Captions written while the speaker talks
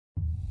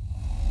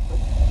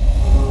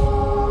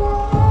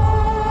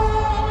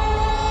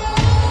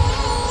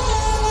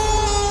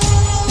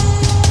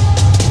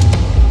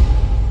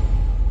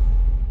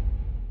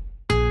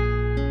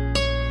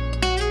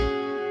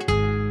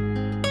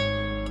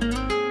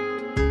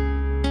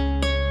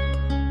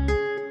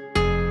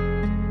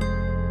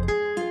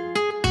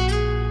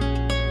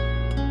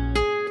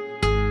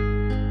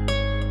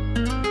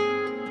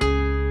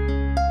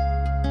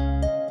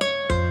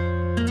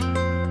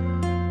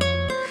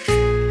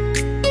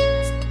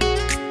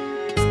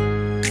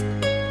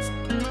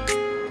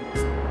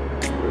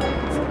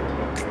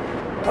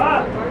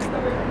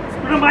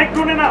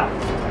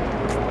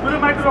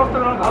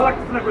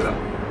পেলাম,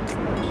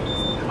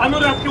 আমি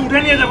ওর আজকে উঠে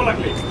নিয়ে যাবো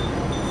লাগলে।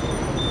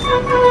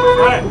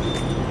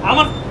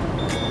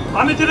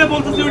 আমি যেটা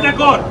বলতেছি ওইটা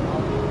কর,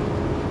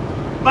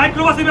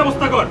 মাইক্রোবাসের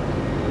ব্যবস্থা কর।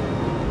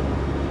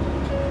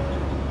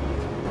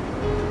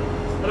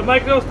 আরে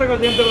মাইক্রো ব্যবস্থা কর,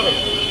 জানতে পারো।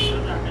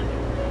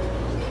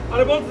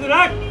 আরে বলতেছি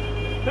রাখ,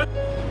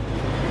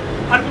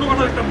 আর কোনো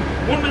কথা একটা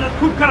মন মেজাজ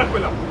খুব খারাপ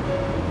পেলাম।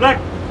 রাখ,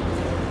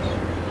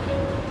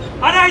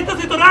 আরে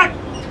আইতেছি তো, রাখ,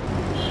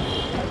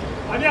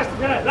 আমি আসছি।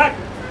 রাখ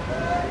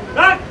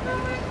রাখ।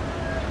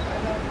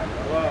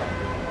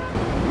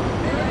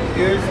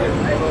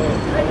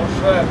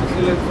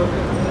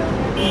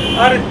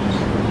 আরে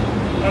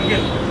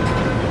আঙ্কেল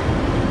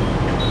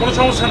কোনো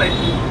সমস্যা নাই,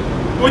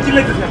 ওই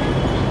চিল্লাইতেছি আমি।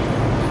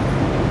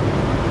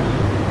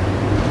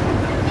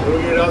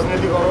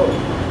 রাজনীতি করো?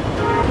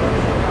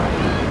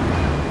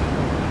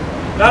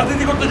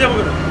 রাজনীতি করতে যাবো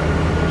কেন?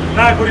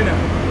 না করি না।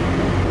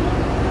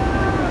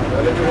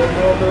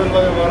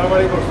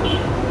 মারামারি করছো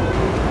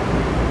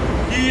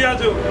কি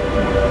আছো?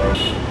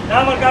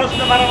 আমার কারোর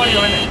সাথে মারামারি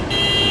হয় না।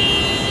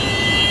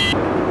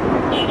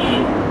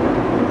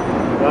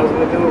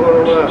 রাজনীতিও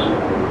করো না,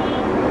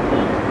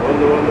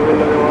 বন্ধু বান্ধবের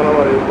লাগে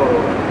মারামারি করো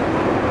না,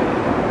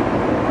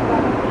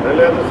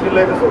 তাহলে এত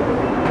চিল্লাইতেছো।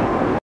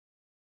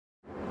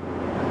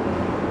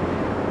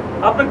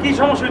 আপনার কি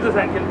সমস্যা হইতেছে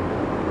আঙ্কেল?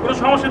 কোনো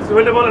সমস্যা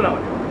হইলে বলেন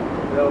আমাকে।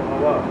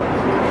 বাবা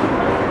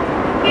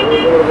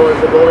তোমার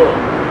বয়সে বড়,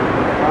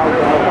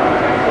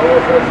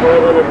 সমস্যার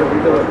সমাধান একটা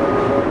দিতে পারবে।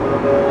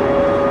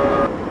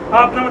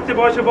 আপনার হচ্ছে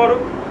বয়সে বড়,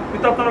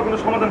 কিন্তু আপনারা কোনো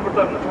সমাধান করতে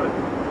পারেন না।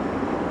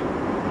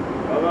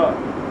 বাবা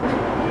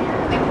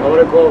আমার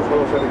কম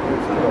সমস্যা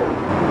দেখতেছি,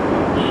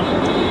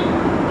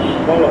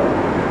 বলো।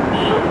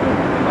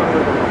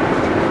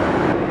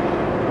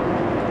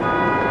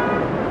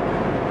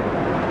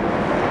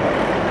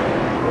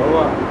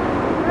 বাবা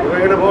তুমি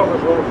এখানে বসো,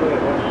 সমস্যা নেই।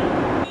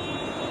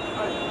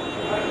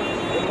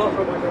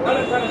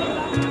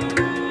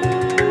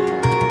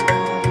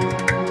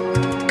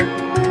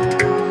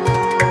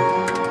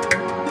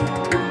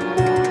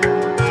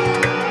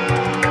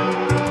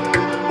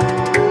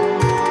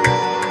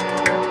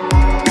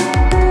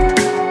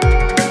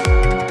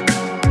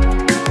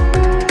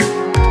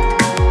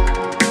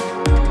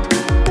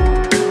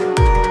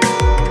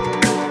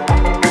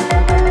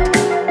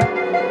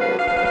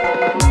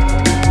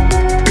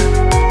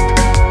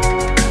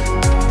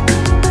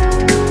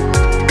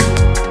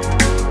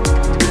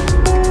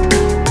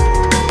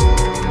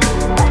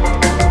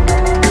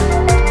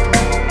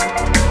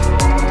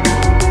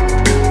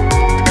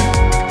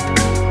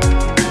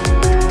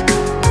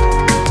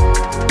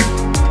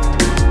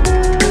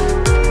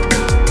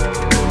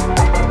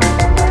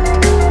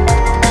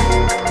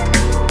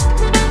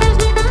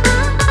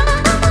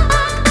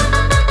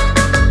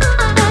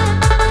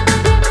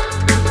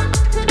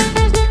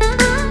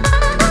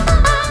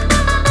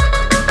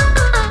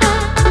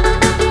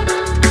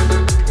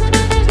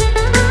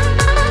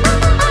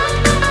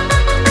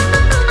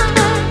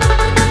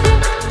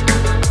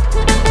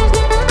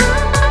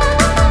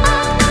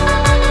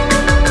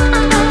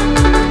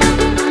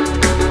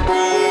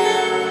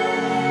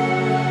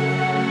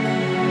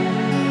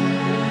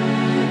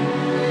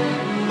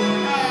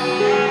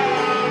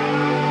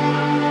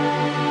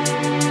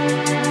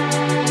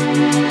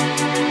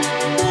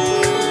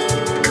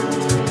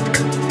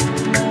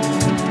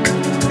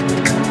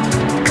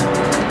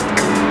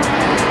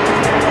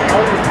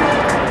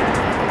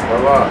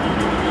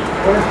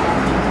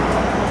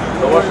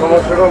 তোমার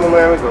সমস্যাটা মনে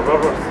হয় আমি ধরা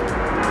পড়ছি।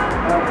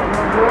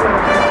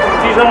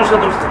 কি সমস্যা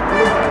ধরছে?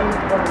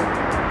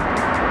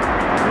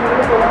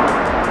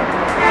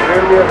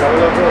 প্রেম নিয়ে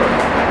ঝামেলা তো,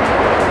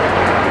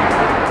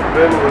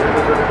 প্রেম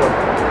ঘটিতে চলে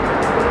কথা।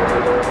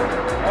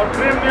 আর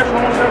প্রেম নিয়ে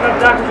সমস্যা না,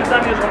 যা খুশি তা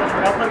নিয়ে সমস্যা,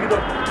 আপনার কি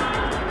দরকার?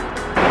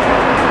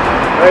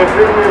 এই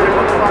প্রেম নিয়ে যে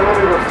কত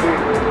পাগলই করছি,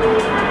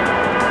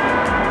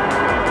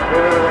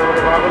 প্রেমের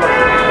ব্যাপারে পাগল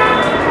আছে।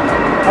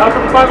 তাহলে তো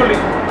পাগলই,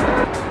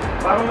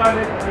 পাগল না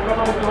হলে এই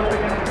কথা বলতে বলতে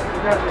কেন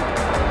ঠিক আছে?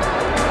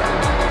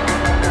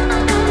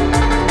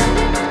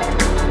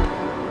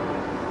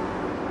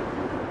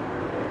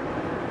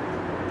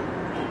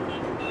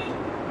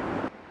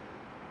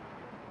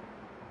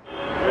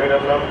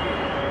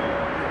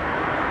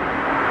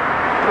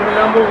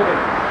 নাম বলবো তো,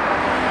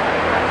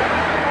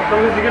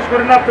 তোমাকে জিজ্ঞেস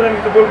করি না, আপনার আমি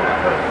তো বলবো না।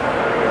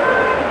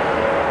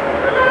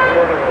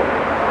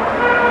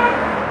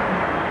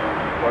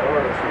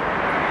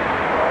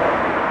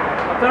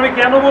 আপনার আমি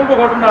কেন বলবো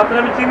ঘটনা?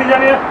 আপনার আমি চিনি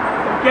জানি,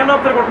 কেন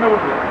আপনার ঘটনা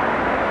বলবো?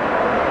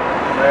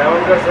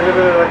 এমনকার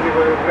ছেলেমেয়েরা কি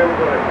করে প্রেম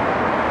করে,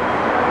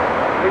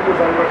 একটু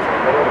জানবার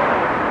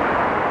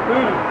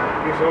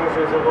কি সমস্যা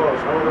হয়েছে বল,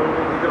 সমাধান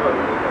দিতে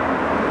পারবি।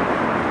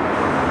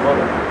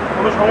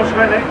 কোনো সমস্যা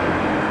হয় নাই,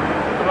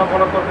 তোমার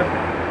বলার দরকার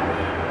নেই।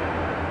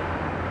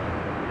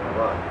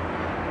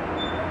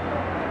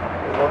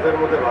 পথের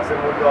মধ্যে বাসের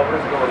মধ্যে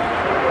অপরিচিত মানুষ,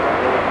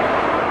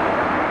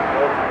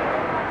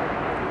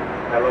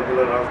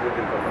 খেলাধুলার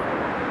রাজনীতির কথা।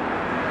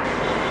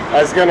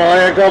 আজকে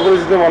নয় একটা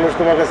অপরিচিত মানুষ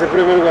তোমার কাছে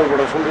প্রেমের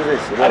গল্পটা শুনতে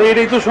চাইছি। আরে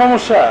এটাই তো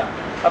সমস্যা,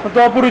 আপনি তো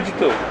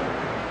অপরিচিত।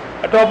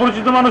 একটা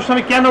অপরিচিত মানুষ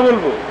আমি কেন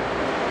বলবো?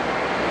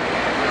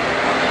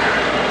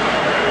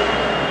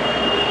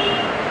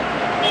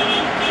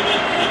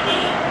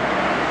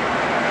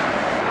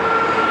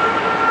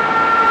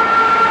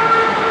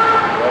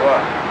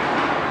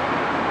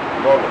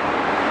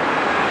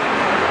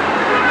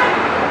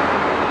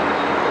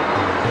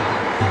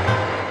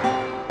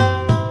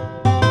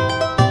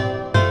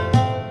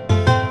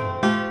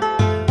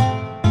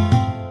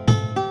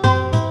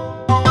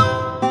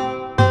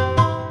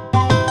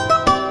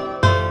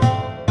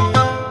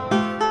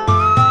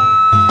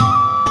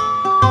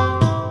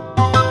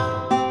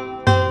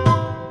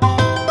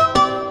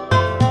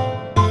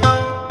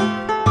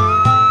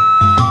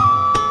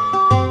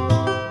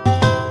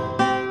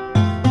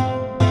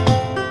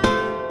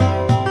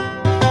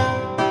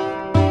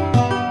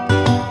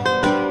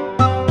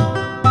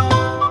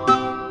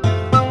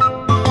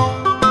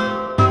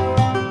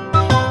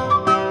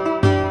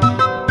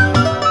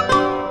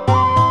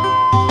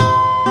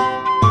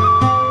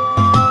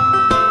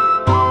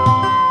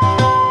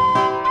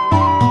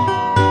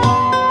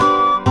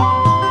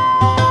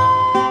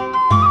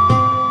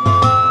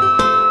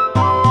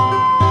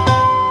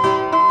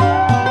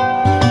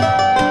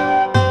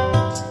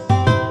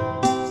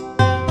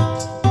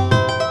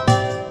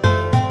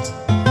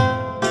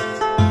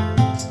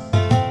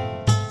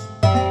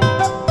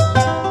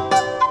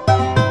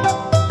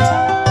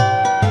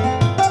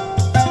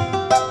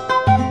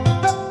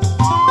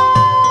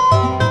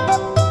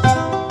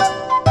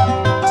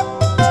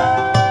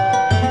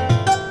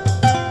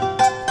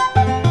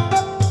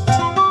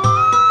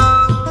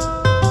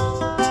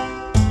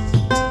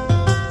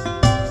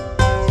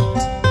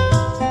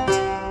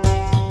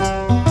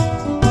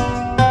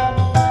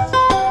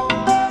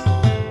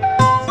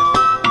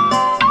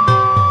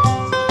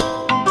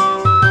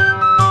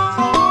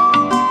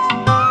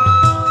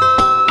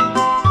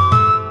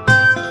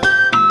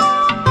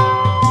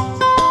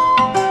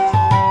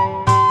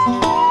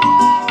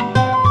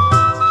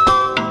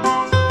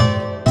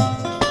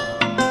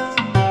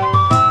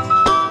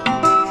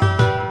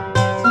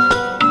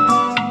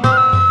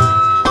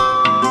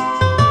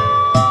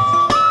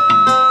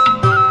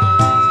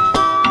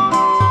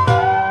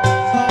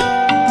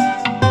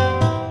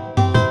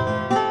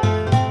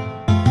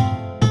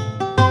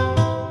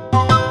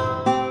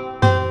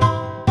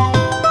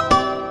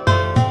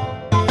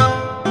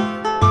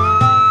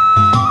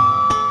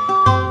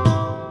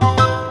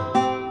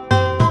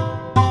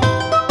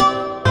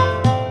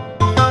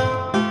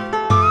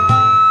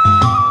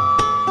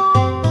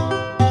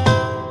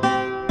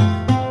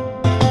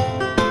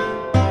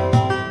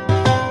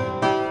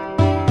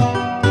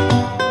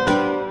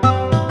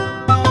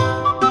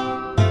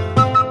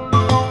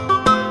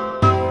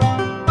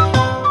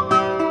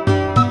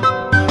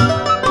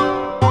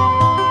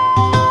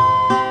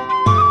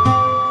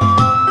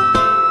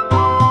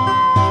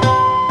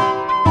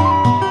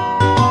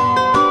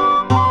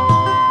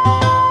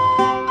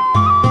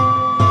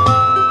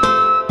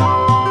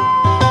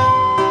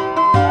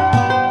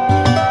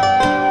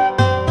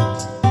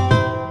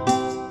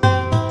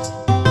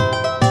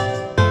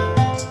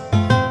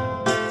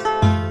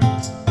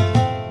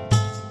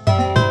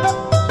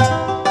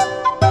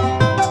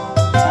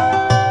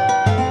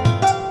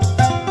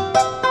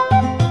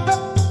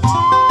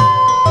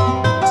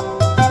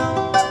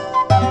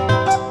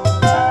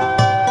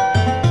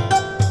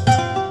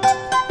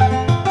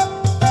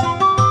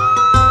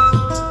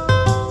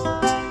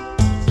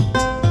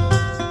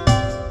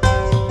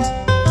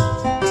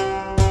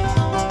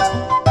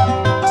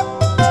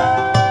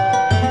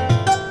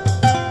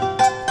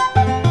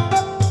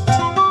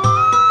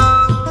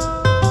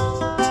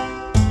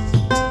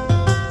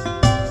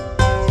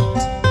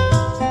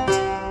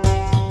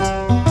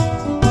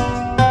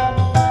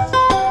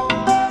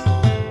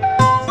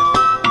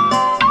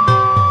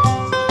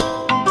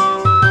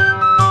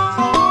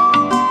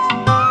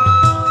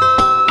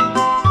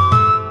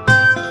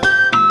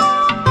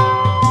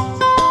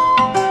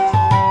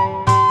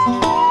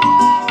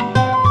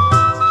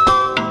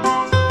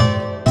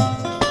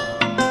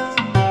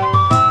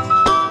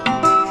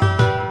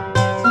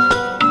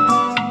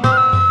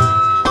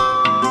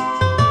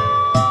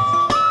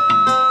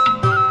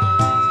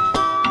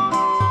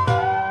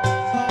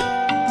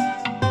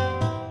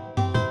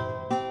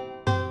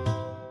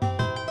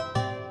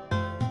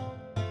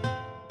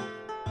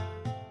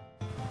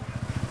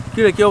 কি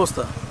রে, কি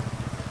অবস্থা?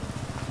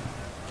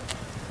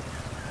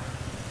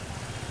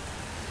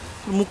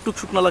 মুখ টুক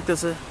শুকনা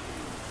লাগতেছে,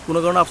 কোনো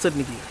কারণে আপসেট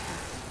নাকি?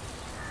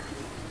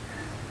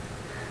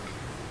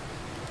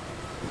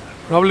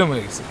 প্রবলেম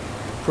হয়ে গেছে।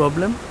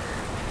 প্রবলেম?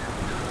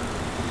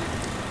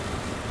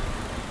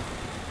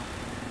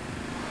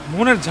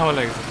 মনের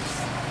ঝামেলা গেছে।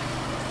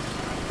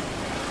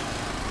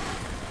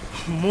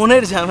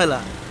 মনের ঝামেলা?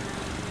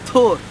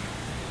 তোর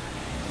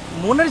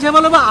মনের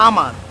ঝামেলা বা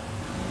আমার?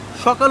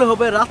 সকালে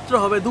হবে, রাত্রে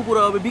হবে,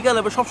 দুপুরে হবে, বিকালে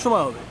হবে,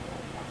 সবসময় হবে।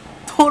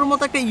 তোর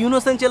মতো একটা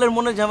ইনোসেন্ট ছেলের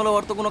মনের ঝামেলা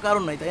হওয়ার তো কোনো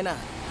কারণ নাই, তাই না?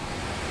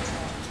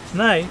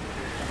 নাই,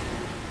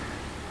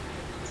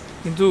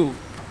 কিন্তু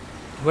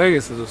হয়ে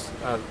গেছে দোস্ত।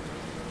 আর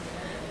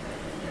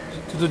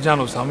তুই তো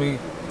জানোস আমি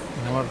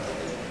আমার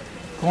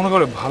কখনো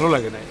করে ভালো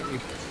লাগে না।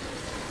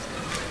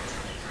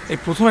 এই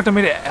প্রথম একটা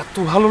মেয়ে এত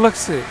ভালো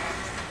লাগছে,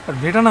 আর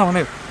মেয়েটা না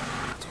মানে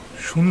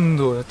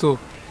সুন্দর, এত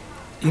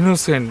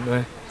ইনোসেন্ট।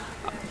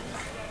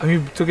 আমি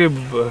তোকে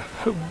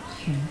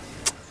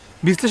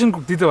বিশ্লেষণ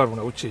দিতে পারবো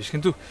না, বুঝছিস,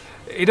 কিন্তু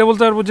এটা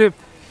বলতে পারবো যে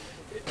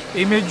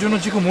এই মেয়ের জন্য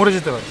চিকু মরে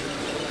যেতে পারবে।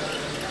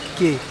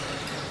 কে?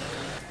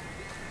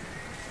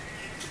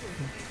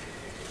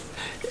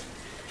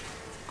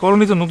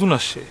 কলোনি তো নতুন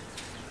আসছে,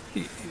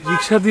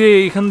 রিক্সা দিয়ে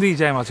এখান দিয়েই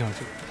যায় মাঝে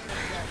মাঝে।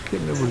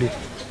 কেমনে বলি,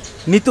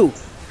 নিতু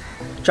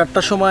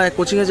 4টার সময়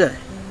কোচিংয়ে যায়।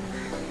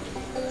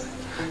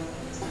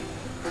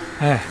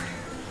 হ্যাঁ,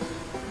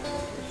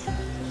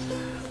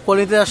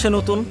 কলোনিতে আসে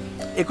নতুন,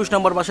 21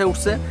 নম্বর বাসায়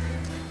উঠছে,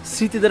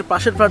 স্মৃতিদের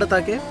পাশের ফ্ল্যাটে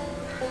থাকে।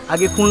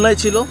 আগে খুলনায়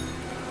ছিল,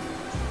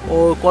 ও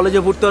কলেজে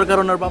ভর্তি হওয়ার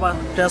কারণে ওর বাবা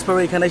ট্রান্সফার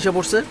হয়ে এখানে এসে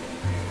পড়ছে।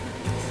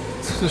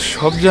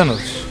 সব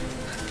জানোস।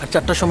 আর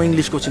 4টার সময়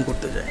ইংলিশ কোচিং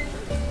করতে যায়।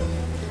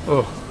 ও,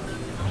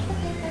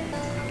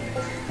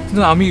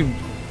 কিন্তু আমি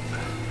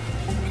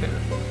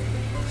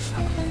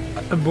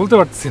বলতে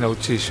পারতেছি না,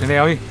 বুঝছিস, মানে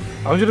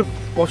আমি যেটা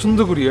পছন্দ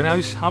করি, মানে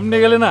আমি সামনে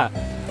গেলে না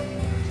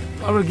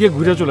আবার গিয়ে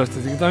ঘুরে চলে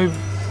আসতেছি, কিন্তু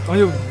আমি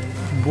যে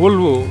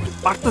বলবো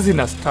পারতেছি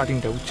না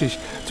স্টার্টিংটা, বুঝছিস।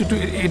 তুই একটু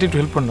এটা একটু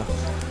হেল্প কর না।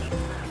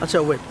 আচ্ছা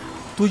ওয়েট,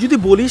 তুই যদি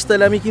বলিস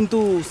তাহলে আমি কিন্তু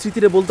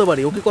স্মৃতিরে বলতে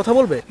পারি, ওকে কথা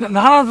বলবে? না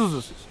না,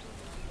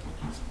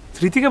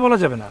 স্মৃতিকে বলা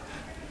যাবে না।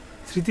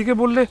 স্মৃতিকে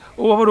বললে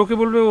ও আবার ওকে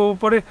বলবে, ও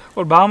পরে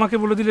ওর বাবা মাকে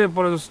বলে দিলে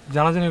পরে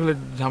জানাজানি হলে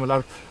ঝামেলা।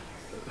 আর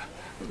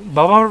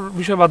বাবার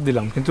বিষয় বাদ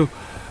দিলাম, কিন্তু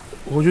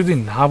ও যদি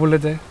না বলে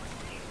দেয়,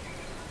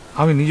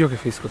 আমি নিজেকে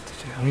ফেস করতে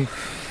চাই। আমি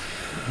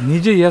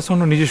নিজে ইয়াস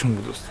অন্য নিজে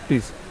শুনবো দোস্ত,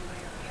 প্লিজ।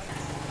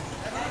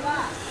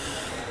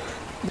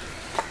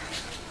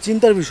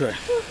 চিন্তার বিষয়,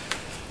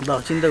 দাও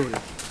চিন্তা করি।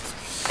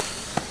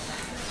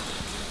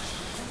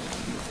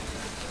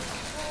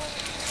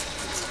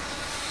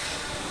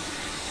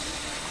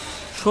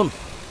 শোন,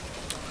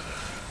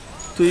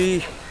 তুই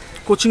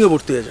কোচিংয়ে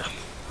ভর্তি হয়ে যা।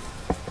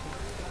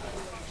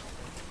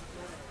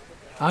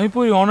 আমি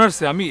পড়ি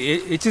অনার্সে, আমি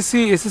এইচএসসি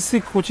এসএসসি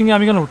কোচিংয়ে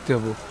আমি কেন ভর্তি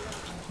হবো?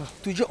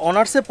 তুই যে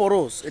অনার্সে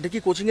পড়োস, এটা কি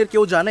কোচিংয়ের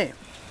কেউ জানে?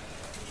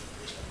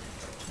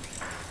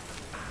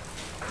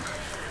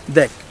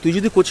 দেখ, তুই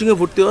যদি কোচিংয়ে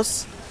ভর্তি হস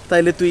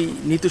তাহলে তুই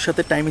নিতুর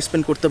সাথে টাইম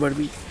স্পেন্ড করতে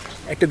পারবি,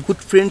 একটা গুড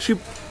ফ্রেন্ডশিপ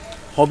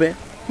হবে।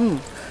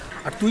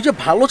 আর তুই যে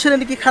ভালো ছেলে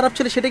নাকি খারাপ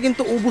ছেলে সেটা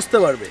কিন্তু ও বুঝতে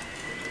পারবে।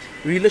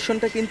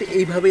 রিলেশনটা কিন্তু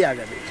এইভাবেই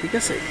আগাবে, ঠিক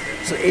আছে?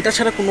 সো এটা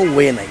ছাড়া কোনো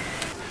ওয়ে নাই।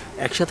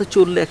 একসাথে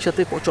চললে,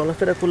 একসাথে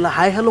চলাফেরা করলে,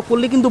 হাই হ্যালো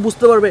করলে কিন্তু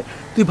বুঝতে পারবে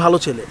তুই ভালো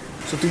ছেলে।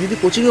 সো তুই যদি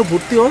কোচিংয়ে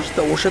ভর্তি হস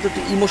তা ওর সাথে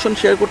তুই ইমোশন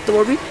শেয়ার করতে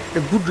পারবি,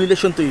 একটা গুড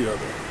রিলেশন তৈরি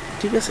হবে,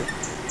 ঠিক আছে?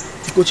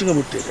 তুই কোচিংয়ে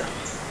ভর্তি হয়ে যা।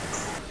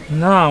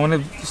 না মানে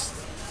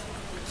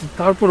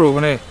তারপরও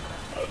মানে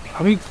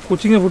আমি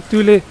কোচিংয়ে ভর্তি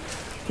হলে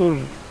তোর,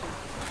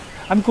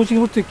 আমি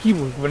কোচিংয়ে ভর্তি কী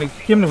বলবো, মানে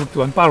কেমনে ভর্তি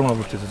হবো? আমি পারবো না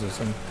ভর্তি হতে।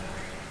 আমি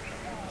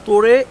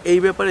তোরে এই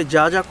ব্যাপারে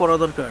যা যা করা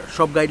দরকার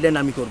সব গাইডলাইন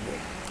আমি করব।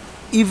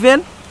 ইভেন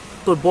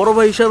তোর বড়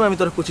ভাই হিসাবে আমি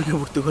তোর কোচিংয়ে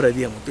ভর্তি করে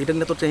দিয়ে মতো, এটা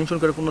নিয়ে তোর টেনশন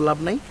করে কোনো লাভ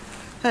নাই।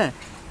 হ্যাঁ,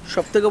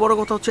 সব থেকে বড়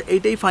কথা হচ্ছে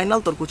এইটাই ফাইনাল,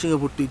 তোর কোচিংয়ে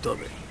ভর্তি হতে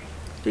হবে,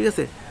 ঠিক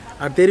আছে?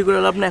 আর দেরি করে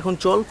লাভ না, এখন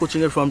চল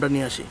কোচিংয়ের ফর্মটা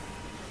নিয়ে আসি।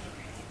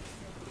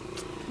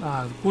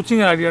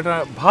 কোচিংয়ের আইডিয়াটা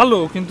ভালো,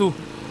 কিন্তু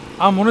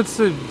আমার মনে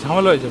হচ্ছে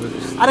ঝামেলা হয়ে যাবে।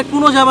 আরে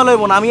কোনো ঝামেলা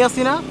হইব না, আমি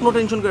আসি না, কোনো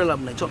টেনশন করে লাভ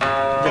নাই। চল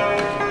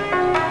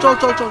চল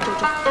চল চল চল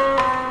চল।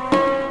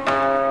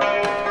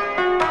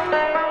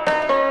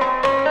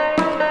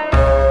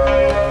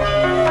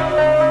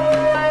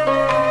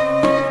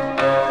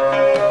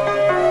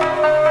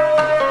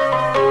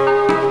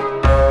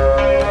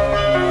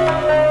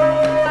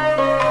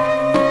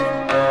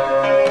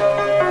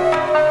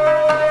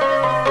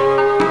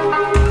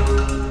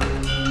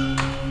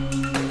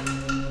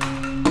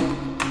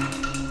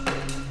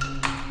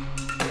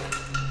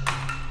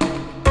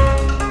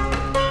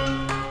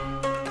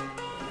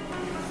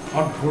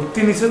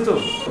 ভর্তি নিছে তো?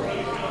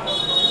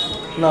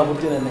 না,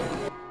 ভর্তি নেই,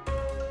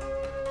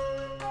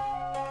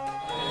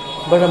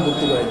 বাট আমি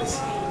ভর্তি করে দিচ্ছি।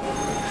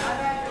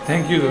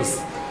 থ্যাংক ইউ দোস্ত।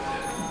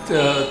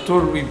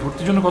 তোর এই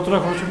ভর্তির জন্য কত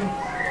টাকা খরচ হলো?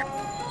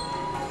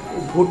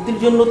 ভর্তির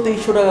জন্য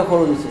 2300 টাকা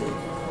খরচ হয়েছে,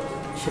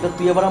 সেটা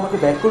তুই আবার আমাকে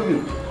ব্যাক করবি।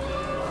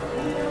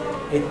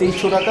 এই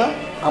 2300 টাকা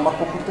আমার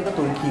পক্ষ থেকে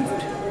তোর গিফট।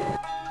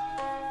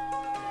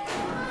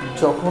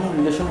 যখন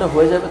রিলেশনটা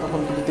হয়ে যাবে তখন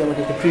কিন্তু তুই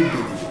আমাকে একটা ট্রিট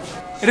দিয়ে দিবি।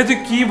 এটা তুই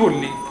কি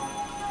বললি?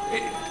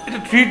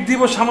 এটা ট্রিট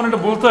দিব সামনে এটা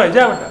বলতে হয়,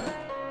 যা বেটা।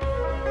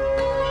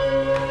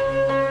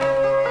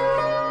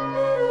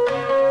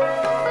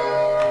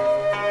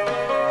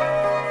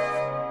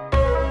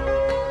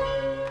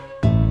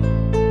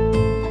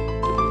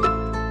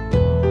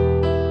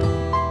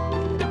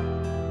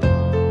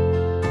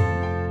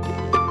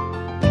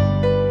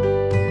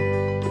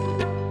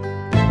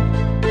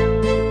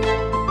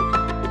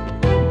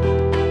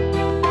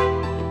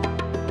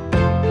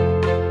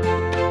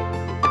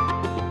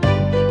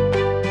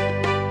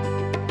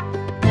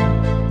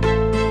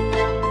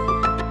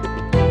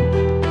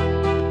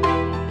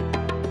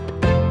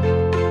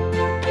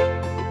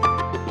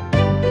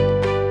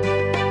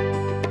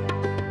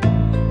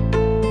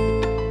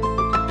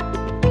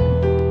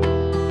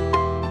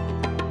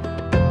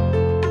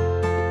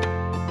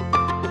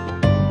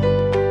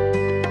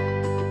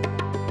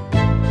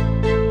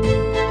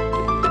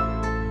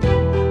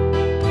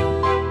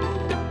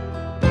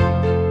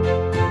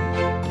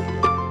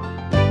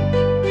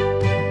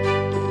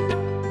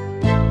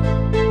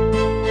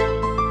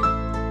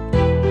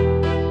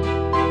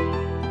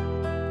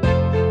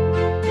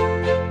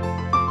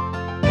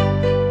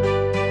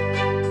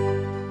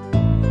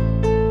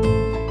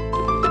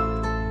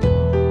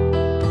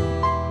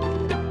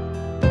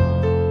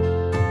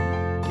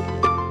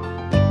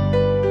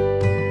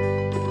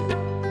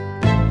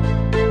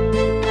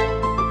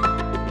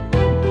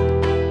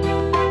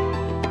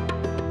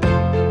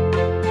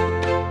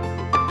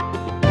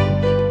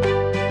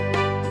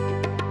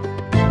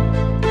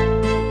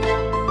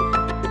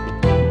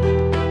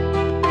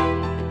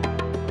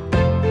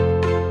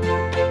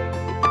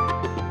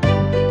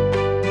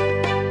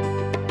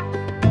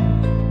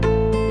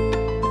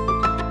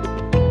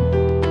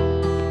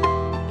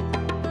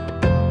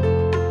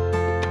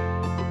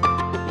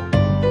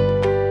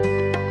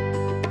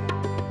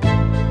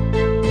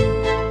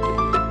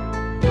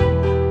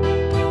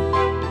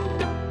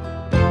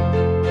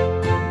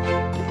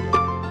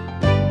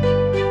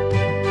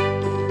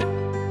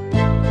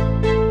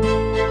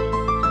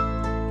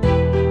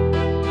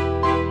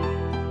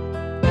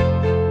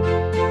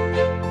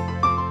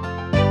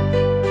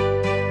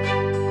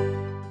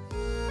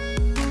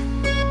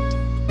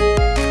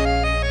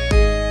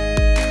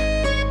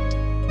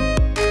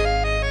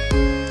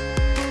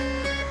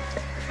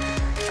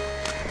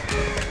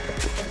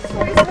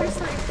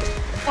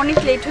 অনেক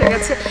লেট হয়ে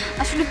গেছে।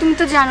 আসলে তুমি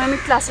তো জানো আমি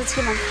ক্লাসে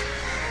ছিলাম।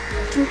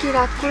 তুমি কি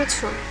রাগ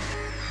করেছো?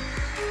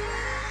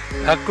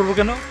 রাগ করবো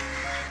কেন?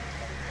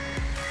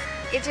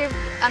 এই যে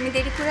আমি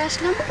দেরি করে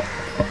আসলাম।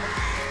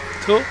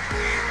 তো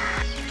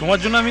তোমার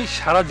জন্য আমি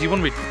সারা জীবন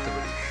ওয়েট করতে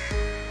পারি।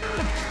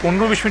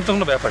 15-20 মিনিট তো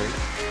কোনো ব্যাপারই না।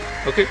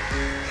 ওকে,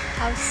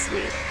 হাউ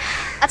সুইট।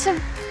 আচ্ছা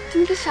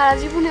তুমি কি সারা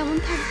জীবন এমন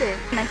থাকবে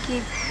নাকি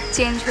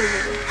চেঞ্জ হয়ে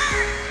যাবে?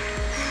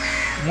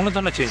 মনে তো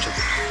না চেঞ্জ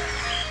হবে,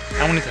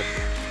 এমনই থাকবে।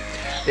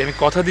 আমি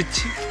কথা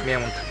দিচ্ছি আমি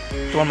এমন থাকবো।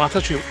 তোমার মাথা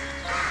ছুঁয়ে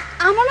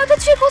আমার মাথা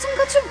ছুঁয়ে পছন্দ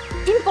করছো?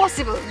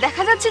 ইম্পসিবল।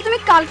 দেখা যাচ্ছে তুমি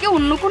কালকে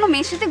অন্য কোনো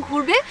মেয়ের সাথে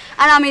ঘুরবে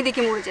আর আমি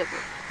এদিকে মরে যাবো।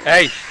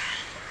 এই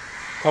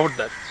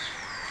খবরদার,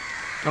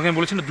 তোমাকে আমি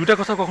বলেছি না দুটা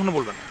কথা কখনো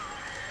বলবে না।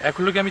 এক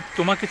হলো কি আমি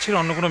তোমাকে ছেড়ে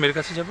অন্য কোনো মেয়ের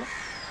কাছে যাবো,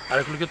 আর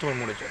এক হলো কি তোমার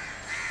মরে যাও।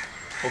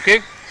 ওকে,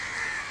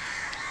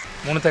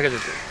 মনে থাকে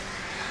যেতে।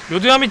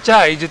 যদিও আমি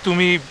চাই যে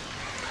তুমি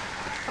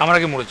আমার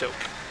আগে মরে যাও।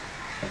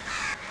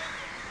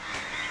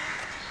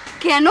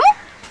 কেন?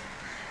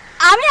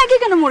 আমি আগে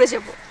কেন মরে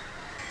যাব?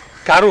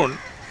 কারণ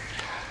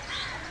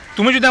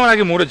তুমি যদি আমার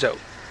আগে মরে যাও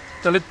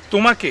তাহলে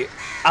তোমাকে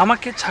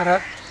আমাকে ছাড়া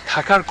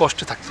থাকার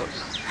কষ্টে থাকতে হবে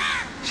না।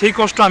 সেই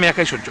কষ্ট আমি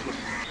একাই সহ্য করব।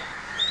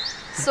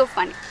 So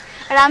funny.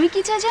 আর আমি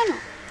কি চাই জানো?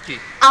 কি?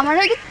 আমার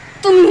আগে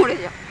তুমি মরে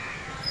যাও।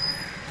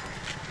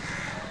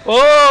 ও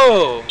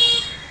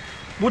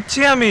বুঝছি,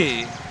 আমি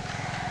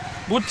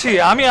বুঝছি,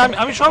 আমি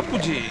আমি সব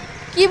বুঝি।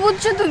 কি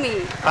বুঝছো তুমি?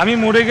 আমি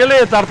মরে গেলে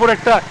তারপর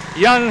একটা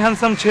ইয়াং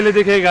হ্যান্ডসাম ছেলে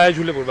দেখে গায়ে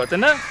ঝুলে পড়বা,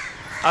 তাই না?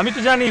 আমি তো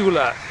জানি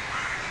এগুলা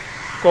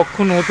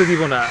কখনো হতে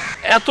দিব না।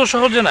 এত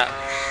সহজে না,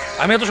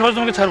 আমি এত সহজে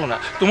তোমাকে ছাড়বো না।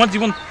 তোমার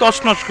জীবন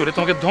তছনছ করে,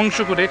 তোমাকে ধ্বংস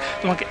করে,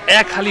 তোমাকে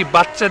এক হালি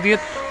বাচ্চা দিয়ে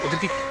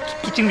ওদেরকে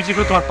কিচিং মিচিং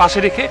করে তোমার পাশে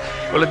রেখে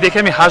বলে দেখে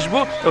আমি হাসবো,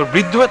 তারপর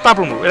বৃদ্ধ হয়ে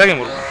তারপর মরবো। এর আগে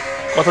মরবো না,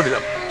 কথা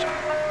দিলাম।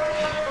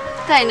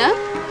 তাই না?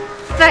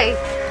 তাই।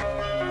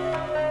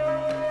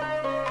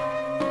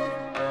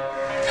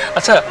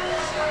 আচ্ছা,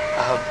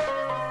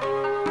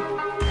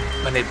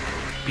 মানে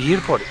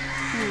বিয়ের পরে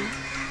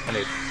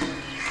মানে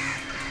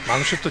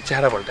মানুষের তো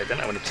চেহারা পাল্টায়, তাই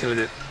না? মানে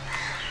ছেলেদের।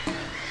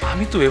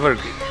 আমি তো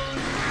এভারগ্রিন,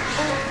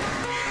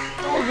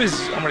 অলওয়েজ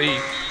আমার এই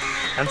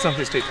হ্যান্ডসাম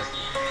ফেসটাই থাকে।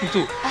 কিন্তু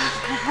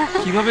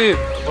কিভাবে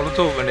বলো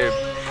তো মানে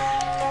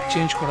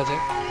চেঞ্জ করা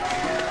যায়?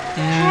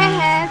 হ্যাঁ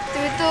হ্যাঁ,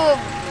 তুমি তো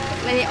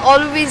মানে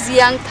অলওয়েজ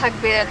ইয়াং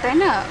থাকবে, তাই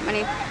না? মানে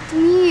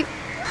তুমি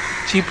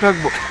চিপ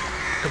রাখবো,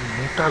 একটা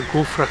মোটা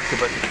গোফ রাখতে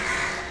পারি।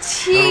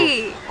 ছি,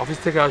 অফিস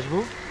থেকে আসবো,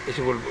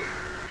 এসে বলবো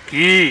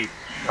কি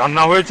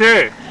রান্না হয়েছে,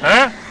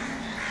 হ্যাঁ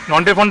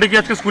নন্টে ফন্টে কি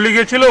আজকে স্কুলে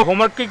গিয়েছিল,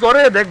 হোমওয়ার্ক কি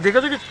করে দেখ,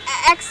 দেখেছো কি?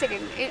 এক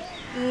সেকেন্ড,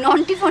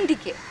 নন্টি ফন্টি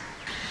কে?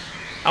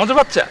 আমাদের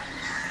বাচ্চা।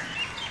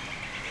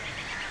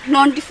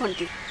 নন্টি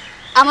ফন্টি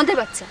আমাদের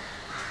বাচ্চা?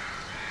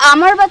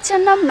 আমার বাচ্চার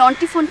নাম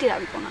নন্টি ফন্টি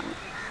রাখবো না।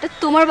 এটা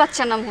তোমার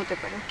বাচ্চার নাম হতে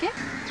পারে, ওকে?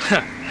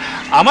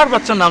 আমার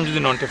বাচ্চার নাম যদি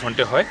নন্টে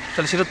ফন্টে হয়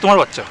তাহলে সেটা তোমার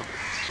বাচ্চা হবে।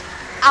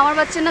 আমার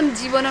বাচ্চার নাম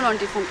জীবনও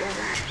নন্টে ফন্টে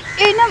হবে,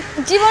 এই নাম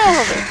জীবনও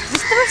হবে,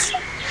 বুঝতে পারছো?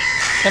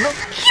 কেন?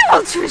 কি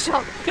বলছো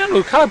এসব? কেন,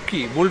 খারাপ কি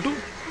বল্টু?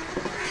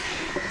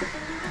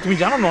 তুমি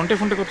জানো নন্টে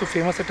ফন্টে কত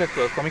ফেমাস একটা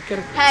কমিক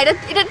ক্যারেক্টার? হ্যাঁ, এটা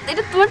এটা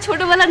এটা তোমার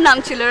ছোটবেলার নাম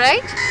ছিল,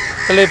 রাইট?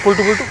 তাহলে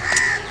পল্টু বল্টু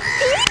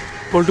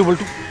বল্টু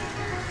বল্টু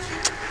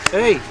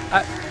এই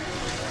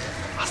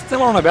আসতে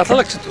পারো না, ব্যথা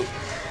লাগছে তো।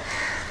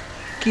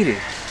 কি রে,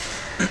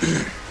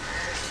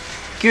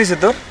 কি হয়েছে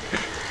তোর?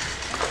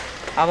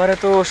 আবার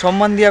এত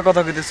সম্মান দিয়া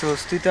কথা কইতেছিস,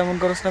 তুই তো এমন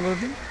করস না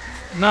কোনোদিন।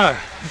 না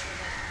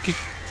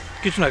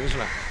কিছু না কিছু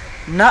না।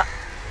 না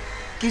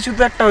কিছু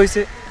তো একটা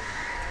হয়েছে।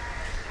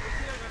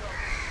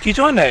 কিছু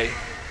হয় নাই।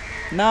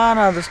 না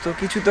না দোস্ত,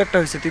 কিছু তো একটা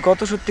হয়েছে। তুই কত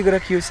সত্যি করে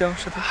কি হয়েছে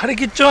আমার সাথে? আরে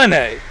কিচ্ছু হয়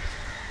নাই।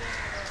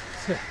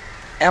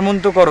 এমন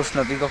তো করস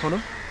না তুই কখনো।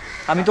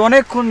 আমি তো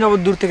অনেকক্ষণ যাবত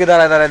দূর থেকে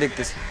দাঁড়ায় দাঁড়ায়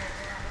দেখতেছি।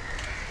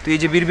 তুই এই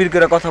যে বিড়বিড়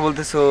করে কথা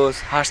বলতেছোস,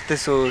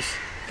 হাসতেছোস,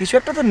 কিছু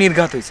একটা তো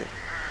নির্ঘাত হয়েছে।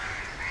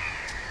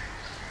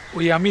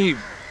 আমি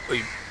ওই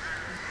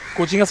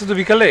কোচিং আছে তো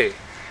বিকালে,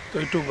 তো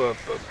একটু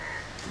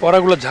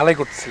পড়াগুলো ঝালাই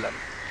করতেছিলাম,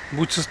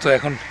 বুঝছিস তো।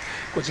 এখন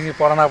কোচিংয়ে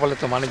পড়া না পারলে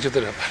তো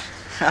মানিজ্যতের ব্যাপার।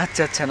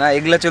 আচ্ছা আচ্ছা, না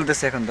এগুলা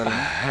চলতেছে এখন তাহলে?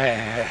 হ্যাঁ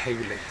হ্যাঁ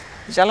এগুলাই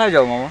চালায়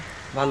যাও মামা,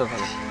 ভালো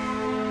ভালো।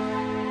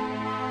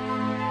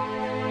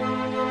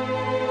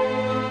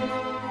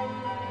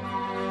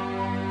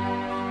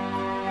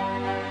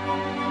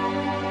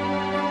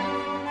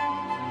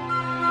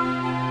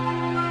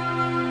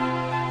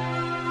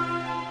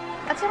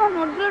 আচ্ছা, আমার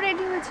নোটগুলো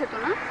রেডি হয়েছে তো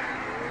না?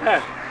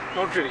 হ্যাঁ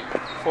নোট রেডি,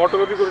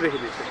 ফটোকপি করে রেখে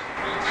দিয়েছে।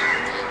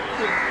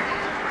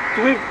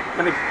 তুমি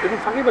মানে এখন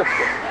ফাঁকি পাচ্ছ,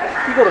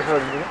 কী করো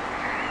সারাদিন?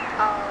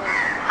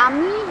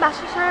 আমি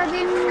বাসা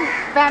সারাদিন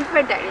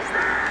ভ্যাম্পায়ার ডাইরিজ।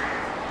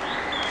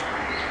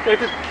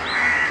 একটা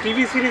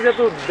টিভি সিরিজ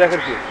এত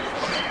দেখার কি?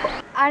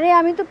 আরে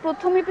আমি তো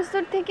প্রথম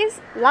এপিসোড থেকে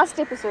লাস্ট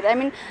এপিসোড, আই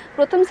মিন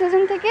প্রথম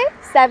সিজন থেকে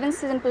 7th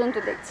সিজন পর্যন্ত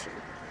দেখছি।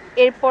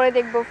 এরপরে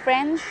দেখবো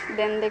ফ্রেন্ডস,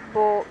 দেন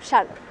দেখবো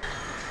শার্লক।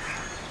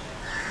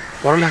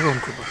 পড়ালেখা কখন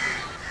করবো?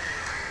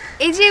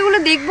 এই যে এগুলো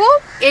দেখবো,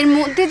 এর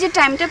মধ্যে যে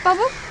টাইমটা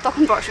পাবো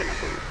তখন পড়াশোনা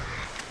করবো।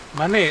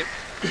 মানে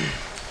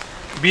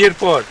বিয়ের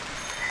পর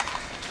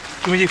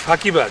তুমি যে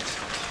ফাঁকিবাজ,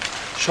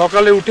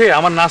 সকালে উঠে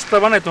আমার নাস্তা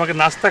বানায়, তোমাকে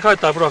নাস্তা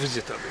খাওয়ায়, তারপর অফিস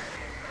যেতে হবে,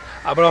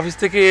 আবার অফিস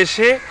থেকে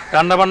এসে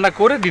রান্না বান্না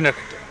করে ডিনার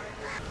খেতে,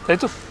 তাই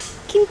তো?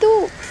 কিন্তু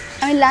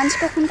আমি লাঞ্চ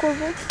কখন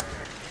করব?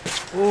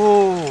 ও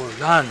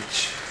লাঞ্চ,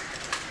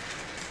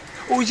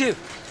 ওই যে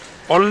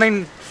অনলাইন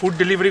ফুড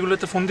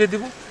ডেলিভারিগুলোতে ফোন দিয়ে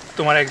দিব,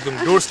 তোমার একদম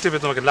ডোর স্টেপে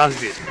তোমাকে লাঞ্চ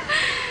দিয়ে দেব।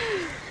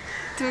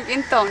 তুমি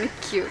কিন্তু অনেক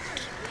কিউট।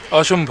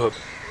 অসম্ভব,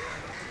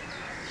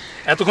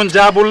 এতক্ষণ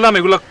যা বললাম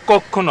এগুলো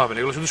কখনো হবে না,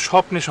 এগুলো শুধু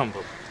স্বপ্নে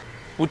সম্ভব,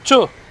 বুঝছো?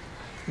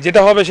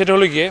 যেটা হবে সেটা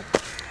হলো গিয়ে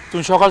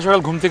তুমি সকাল সকাল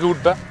ঘুম থেকে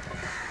উঠবা,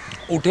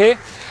 উঠে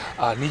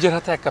নিজের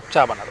হাতে 1 কাপ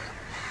চা বানাবে,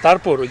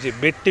 তারপর ওই যে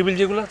বেড টেবিল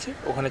যেগুলো আছে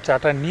ওখানে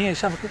চাটা নিয়ে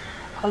এসে আমাকে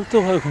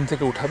আলতোভাবে ঘুম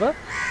থেকে উঠাবা,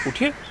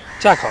 উঠিয়ে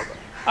চা খাওয়াবা।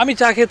 আমি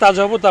চা খেয়ে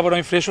তাজা হবো, তারপর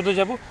আমি ফ্রেশ হতে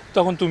যাব,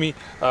 তখন তুমি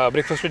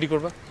ব্রেকফাস্ট রেডি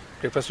করবা,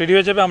 ব্রেকফাস্ট রেডি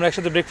হয়ে যাবে, আমরা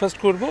একসাথে ব্রেকফাস্ট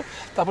করবো,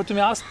 তারপর তুমি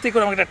আস্তে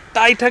করে আমাকে একটা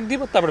টাই ঠাক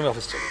দিব, তারপর আমি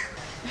অফিস যাবো।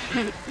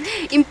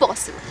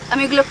 ইম্পসিবল,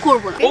 আমি এগুলো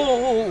করবো না। ও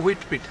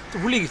ওয়েট তো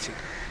ভুলে গেছি,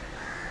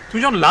 তুমি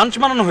যখন লাঞ্চ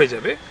বানানো হয়ে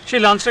যাবে সেই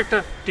লাঞ্চটা একটা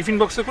টিফিন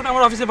বক্সে করে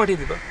আমার অফিসে পাঠিয়ে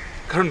দিবা,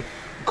 কারণ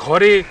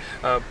ঘরে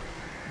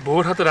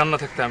বউর হাতে রান্না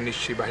থাকতে আমি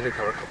নিশ্চয়ই বাইরের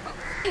খাবার খাবো না।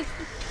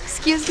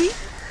 এক্সকিউজ মি,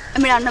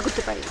 আমি রান্না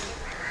করতে পারি না।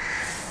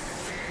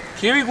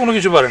 কেউই কোনো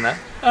কিছু পারে না,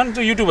 এখন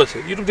তো ইউটিউব আছে,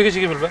 ইউটিউব দেখে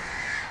শিখে ফেলবা।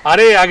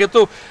 আরে আগে তো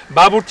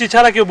বাবুর্চি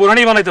ছাড়া কেউ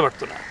বোরানি বানাইতে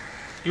পারতো না,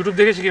 ইউটিউব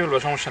দেখে শিখে ফেলবা,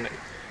 সমস্যা নেই।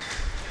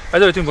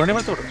 আচ্ছা তুমি বোরানি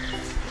বানাতে পারো?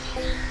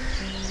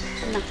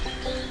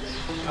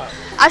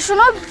 আর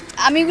শোনো,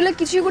 আমি এগুলো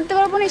কিছুই করতে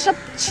পারবো না, সব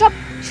সব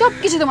সব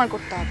কিছু তোমার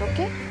করতে হবে,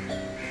 ওকে?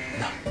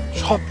 না,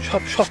 সব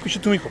সব সব কিছু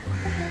তুমি করবা।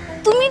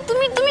 তুমি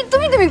তুমি তুমি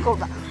তুমি তুমি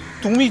করবা।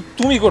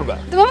 তুমি করবা?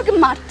 তুমি আমাকে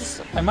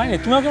মারতেছো। আমি মাইনে,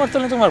 তুমি আমাকে মারতে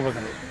হলে তো মারবো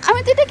কেন? আমি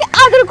তো এটাকে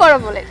আদর করা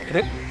বলে।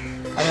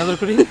 আমি আদর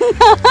করি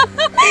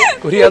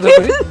করি আদর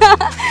করি।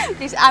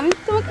 প্লিজ, আমি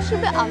তোমাকে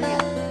শুধু আমি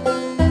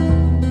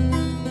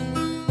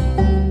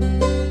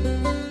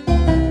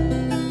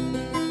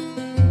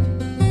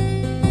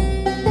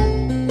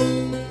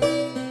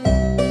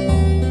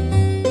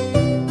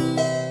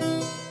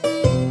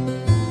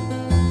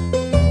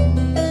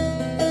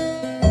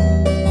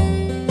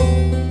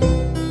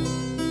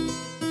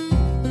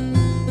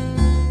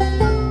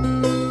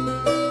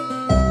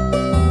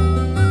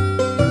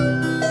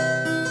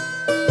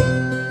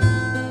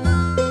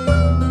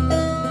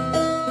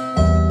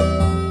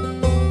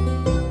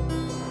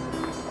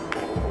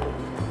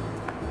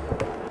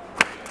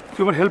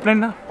তোমার হেল্পলাইন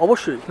না?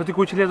 অবশ্যই। তুই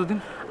কই ছিলি এতদিন?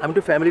 আমি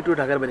তো ফ্যামিলি ট্যুর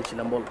ঢাকার বাইরে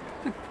ছিলাম। বল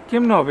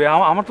কেমনে হবে,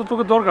 আমার তো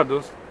তোকে দরকার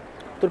দোস্ত।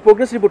 তোর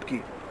প্রোগ্রেস রিপোর্ট কি?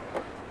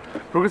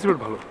 প্রোগ্রেস রিপোর্ট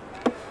ভালো,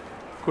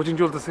 কোচিং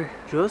চলতেছে,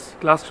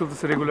 ক্লাস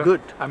চলতেছে রেগুলার,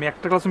 গুড। আমি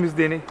একটা ক্লাসও মিস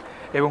দিই নেই,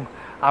 এবং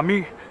আমি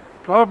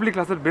প্রবাবলি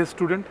ক্লাসের বেস্ট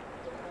স্টুডেন্ট।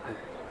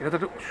 এটা তো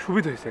একটা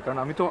সুবিধা হয়েছে, কারণ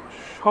আমি তো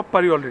সব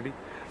পারি অলরেডি।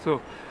 সো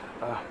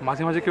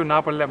মাঝে মাঝে কেউ না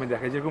পারলে আমি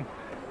দেখাই, যেরকম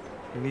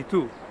নিতু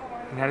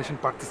ন্যারেশন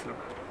পারতেছিল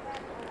না,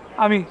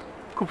 আমি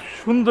খুব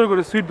সুন্দর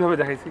করে সুইটভাবে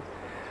দেখাইছি।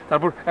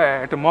 তারপর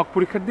একটা মক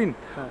পরীক্ষার দিন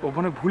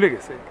ওখানে ভুলে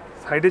গেছে,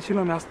 সাইডে ছিল,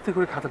 আমি আস্তে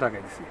করে খাতাটা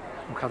আগাই দিছি,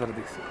 খাতাটা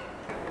দেখছি।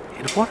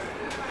 এরপর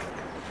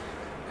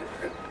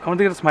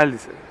আমাদের একটা স্মাইল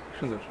দিছে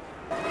সুন্দর।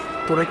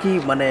 তোরা কি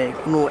মানে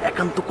কোনো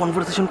একান্ত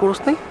কনভারসেশন করস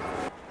নাই?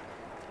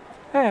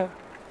 হ্যাঁ,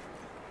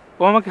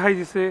 ও আমাকে হাই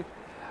দিছে,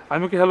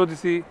 আমি ওকে হ্যালো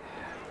দিছি,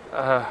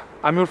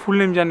 আমি ওর ফুল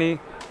নেম জানি,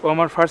 ও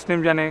আমার ফার্স্ট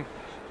নেম জানে।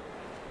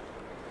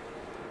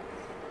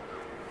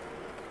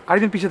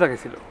 আরেকদিন পিছিয়ে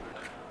তাকাইছিল।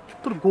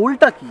 তোর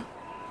গোলটা কি,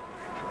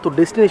 তোর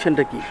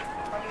ডেস্টিনেশনটা কি?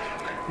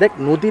 দেখ,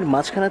 নদীর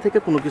মাঝখানে থেকে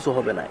কোনো কিছু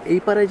হবে না, এই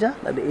পারে যা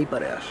নাহলে এই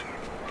পারে আস।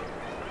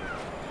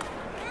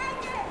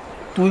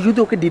 তুই যদি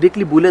ওকে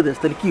ডিরেক্টলি বলে দিস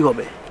তাহলে কি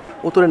হবে?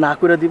 ও তোরে না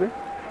করে দিবে,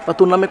 বা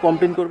তোর নামে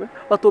কমপ্লেন করবে,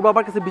 বা তোর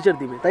বাবার কাছে বিচার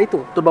দিবে, তাই তো?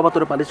 তোর বাবা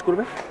তোরে পালিশ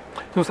করবে।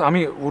 আমি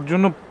ওর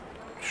জন্য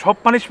সব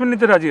পানিশমেন্ট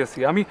নিতে রাজি আছি,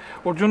 আমি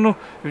ওর জন্য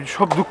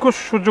সব দুঃখ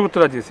সহ্য করতে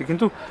রাজি আছি,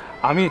 কিন্তু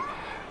আমি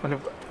মানে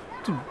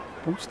তুই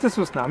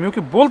বুঝতেছিস না, আমি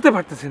ওকে বলতে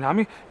পারতেছি না।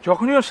 আমি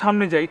যখনই ওর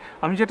সামনে যাই,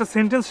 আমি যে একটা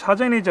সেন্টেন্স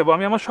সাজাই নিয়ে যাবো,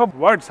 আমি আমার সব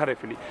ওয়ার্ড হারিয়ে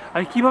ফেলি।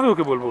 আমি কীভাবে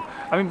ওকে বলবো?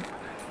 আমি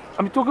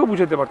আমি তোকেও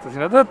বুঝাতে পারতেছি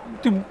না। দাদা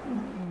তুই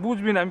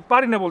বুঝবি না, আমি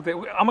পারি না বলতে।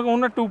 আমাকে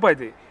অন্য একটা উপায়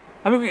দে।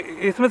 আমি ওকে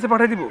SMS-এ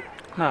পাঠিয়ে দিব?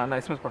 না না,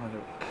 SMS পাঠানো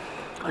যাবে।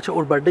 আচ্ছা,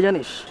 ওর বার্থডে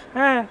জানিস?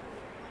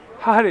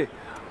 হ্যাঁ, রে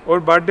ওর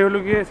বার্থডে হলো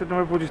গিয়ে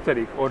সেপ্টেম্বর 25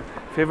 তারিখ। ওর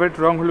ফেভারিট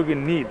রং হলো গিয়ে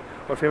নীল,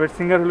 ওর ফেভারিট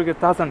সিঙ্গার হলো গিয়ে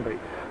তাহসান ভাই,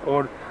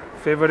 ওর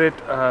ফেভারিট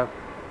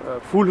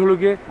ফুল হলো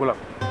গিয়ে গোলাপ।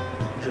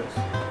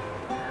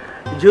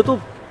 যেহেতু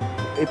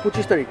এই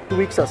 25 তারিখ 2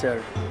 উইকস আছে, আর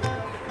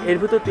এর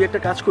ভিতর তুই একটা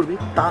কাজ করবি,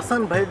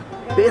 তাহসান ভাইয়ের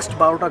বেস্ট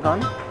 12টা গান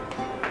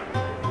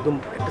একদম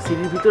একটা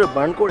সিডির ভিতরে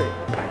বার্ন করে,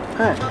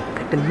 হ্যাঁ,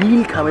 একটা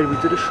নীল খামের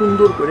ভিতরে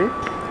সুন্দর করে,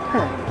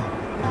 হ্যাঁ,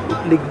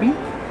 লিখবি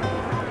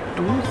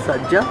টু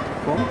সাজ্জাদ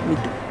ফ্রম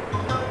মিটু,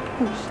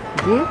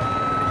 দিয়ে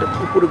একটা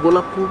উপরে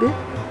গোলাপ ফুল দিয়ে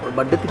ওর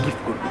বার্থডেতে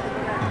গিফট করবি,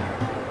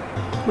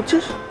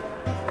 বুঝছিস?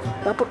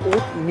 তারপর ও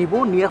নিবো,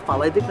 নিয়ে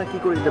ফালাই দেখ না কি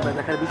করে দেবে,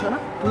 দেখার বিষয় না,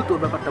 তুই তোর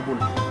ব্যাপারটা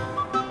বলবি।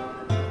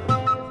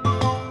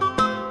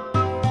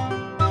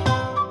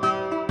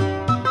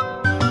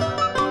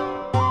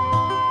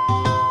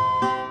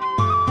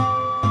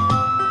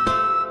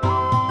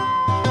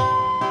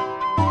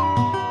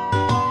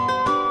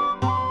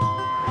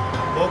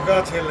 বোকা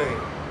ছেলে,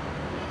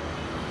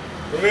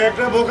 তুমি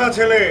একটা বোকা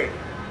ছেলে।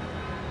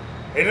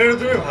 এটারে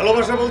তুমি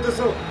ভালোবাসা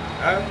বলতেছো?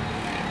 হ্যাঁ,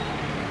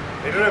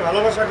 এটারে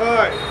ভালোবাসা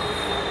কয়?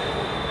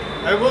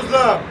 আমি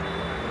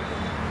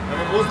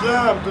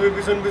বুঝলাম তুমি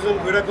পিছন পিছন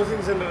ঘুরা কোচিং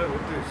সেন্টারে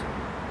ভর্তি হয়েছো,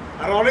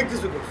 আর অনেক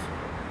কিছু করছো,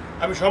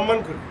 আমি সম্মান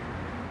করি,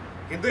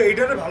 কিন্তু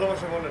এইটারে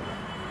ভালোবাসা বলে না।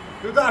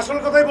 তুমি তো আসল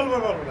কথাই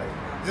বলবার পারো নাই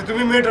যে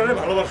তুমি মেয়েটারে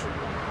ভালোবাসো।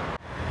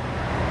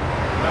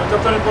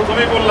 আমি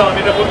প্রথমেই বললাম আমি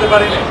এটা বলতে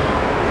পারি না,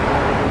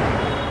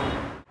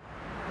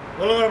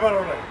 বলবার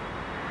পারো নাই।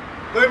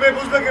 তুই মেয়ে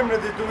বুঝবে কেমনে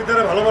যে তুমি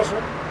তারা ভালোবাসো?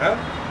 হ্যাঁ,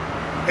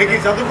 এ কি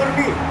জাদু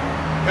করিনি?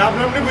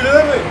 আপনি বুঝে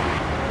যাবে?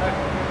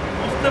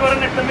 বুঝতে পারেন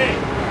একটা মেয়ে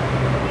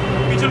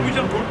পিছন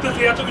পিছন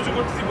ঘুরতেছি, এত কিছু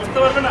করতেছি, বুঝতে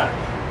পারবে না?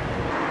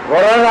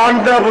 ঘোড়ার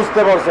আন্ডা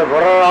বুঝতে পারছে,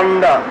 ঘোড়ার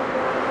আন্ডা।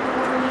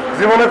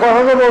 জীবনে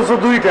কথা তো বলছো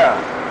দুইটা,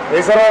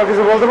 এছাড়া আর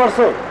কিছু বলতে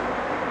পারছো?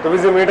 তুমি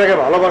যে মেয়েটাকে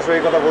ভালোবাসো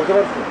এই কথা বলতে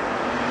পারছো?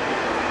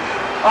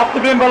 আপনি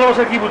প্রেম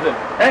ভালোবাসা কি বুঝেন?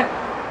 হ্যাঁ,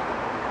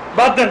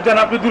 বাদ দেন, যান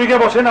আপনি দূরে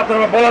গিয়ে বসেন, আপনার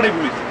আমার বলা নেই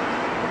পুলিশ।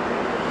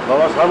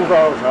 বাবা শান্ত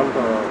হও, শান্ত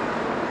হও।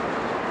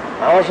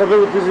 আমার সাথে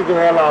উত্তেজিত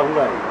হয়ে লাভ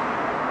নাই।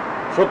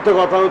 সত্য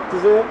কথা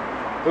হচ্ছে,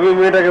 তুমি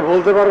মেয়েটাকে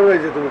বলতে পারো না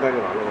যে তুমি তাকে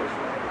ভালোবাসো।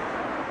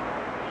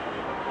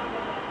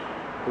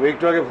 তুমি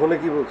একটু আগে ফোনে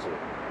কি বলছো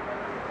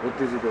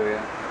উত্তেজিত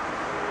হইয়া?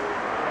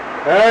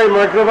 এই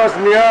মাইক্রোবাস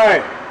নিয়ে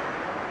আয়,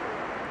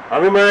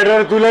 আমি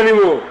মেয়েটারে তুলে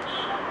নিব।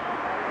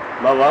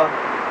 বাবা,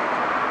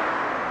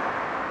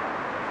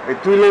 এই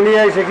তুলে নিয়ে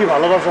আয়, সে কি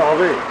ভালোবাসা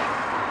হবে?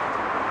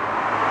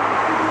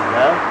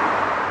 হ্যাঁ,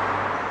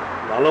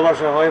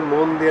 ভালোবাসা হয়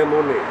মন দিয়ে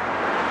মনে,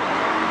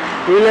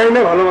 তুলে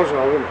এনে ভালোবাসা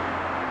হবে না।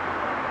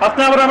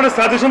 আপনি আবার আমার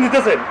সাজেশন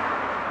দিতেছেন?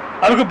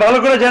 আমি খুব ভালো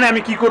করে জানি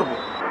আমি কি করব।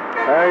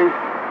 এই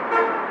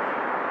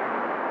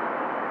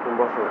তুমি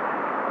বসো,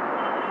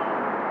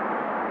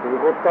 তুমি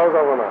কোথাও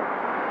যাবো না।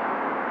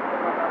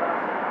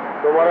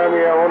 তোমার আমি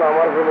এমন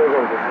আমার প্রেমের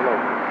গল্প শোনাব।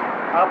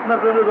 আপনার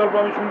প্রেমের গল্প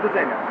আমি শুনতে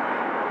চাই না,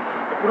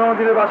 পুরানো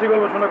দিনের বাসি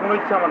গল্প শোনার কোনো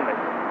ইচ্ছা আমার নাই।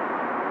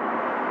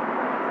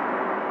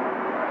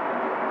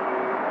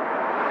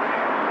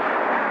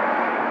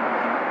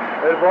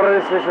 এরপরে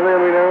স্টেশনে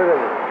আমি নেমে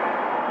যাবো,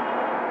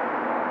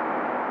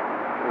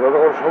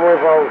 যতক্ষণ সময়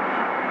পাও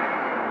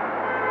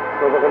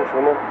ততক্ষণ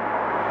শোনো।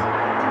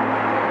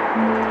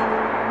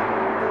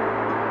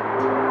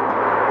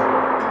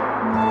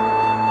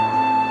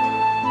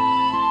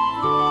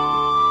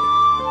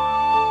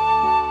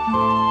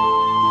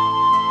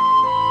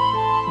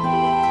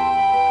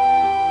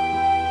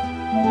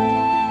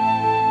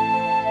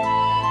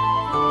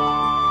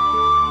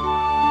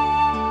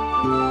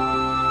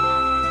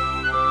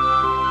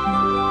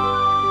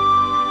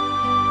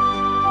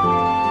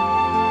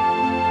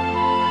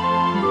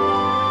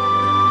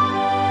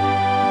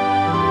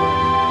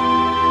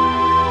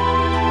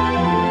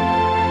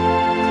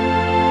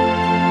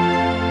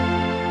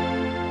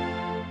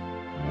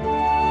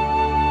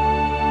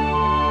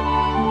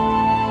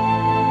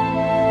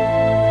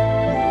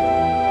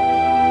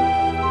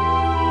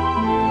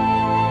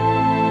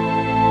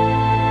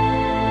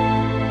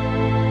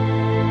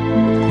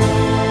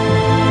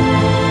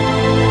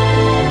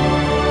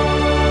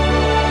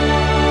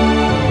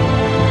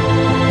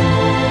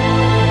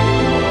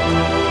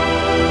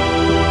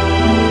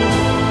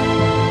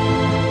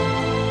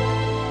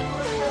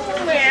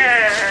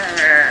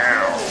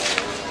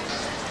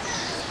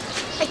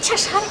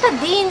 সারাটা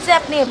দিন যে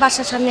আপনি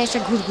বাসার সামনে এসে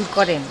ঘুরঘুর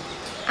করেন,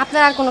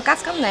 আপনার আর কোনো কাজ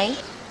কাম নাই?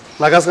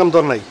 না, কাজ কাম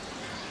তোর নাই?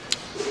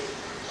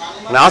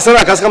 না আছে,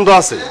 না কাজ কাম তো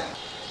আছে।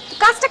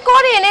 কাজটা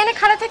করেন, এনে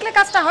খাড়া থাকলে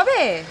কাজটা হবে?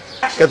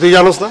 তুই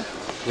জানোস না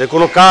যে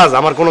কোনো কাজ,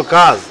 আমার কোনো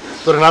কাজ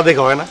তোর না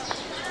দেখা হয় না।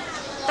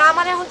 তা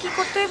আমার এখন কি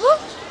করতে হইব?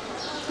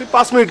 তুই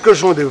 5 মিনিট করে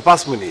সময় দিবি,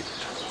 5 মিনিট,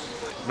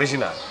 বেশি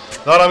না।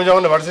 ধর আমি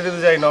যখন ভার্সিটিতে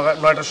যাই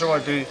 9টার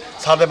সময়, তুই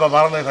ছাদে বা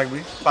বারান্দায় থাকবি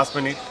 5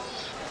 মিনিট।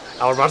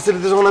 আবার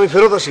ভার্সিটিতে যখন আমি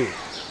ফেরত আসি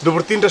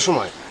দুপুর 3টার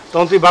সময়,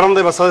 তখন তুই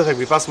বারান্দায় বা ছাদে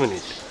থাকবি 5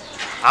 মিনিট।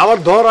 আবার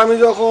ধর আমি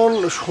যখন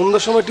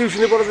সন্ধ্যার সময়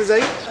টিউশনে পড়াতে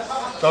যাই,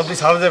 তখন তুই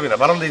ছাদে যাবি না,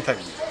 বারান্দায়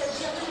থাকবি।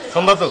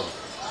 সন্ধ্যা তো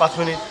 5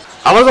 মিনিট।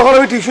 আবার যখন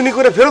আমি টিউশনি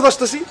করে ফেরত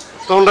আসতেছি,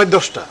 তখন রাত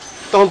 10টা,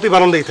 তখন তুই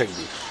বারান্দায়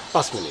থাকবি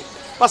 5 মিনিট।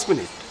 5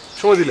 মিনিট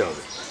সময় দিলে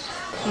হবে।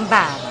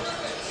 বাবা,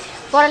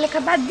 পড়ালেখা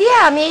বাদ দিয়ে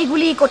আমি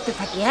এইগুলিই করতে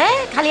থাকি? হ্যাঁ,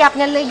 খালি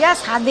আপনার লেগা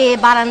ছাদে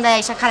বারান্দায়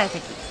এসে খাড়া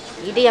থাকি,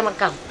 এটাই আমার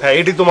কাম? হ্যাঁ,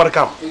 এটাই তোমার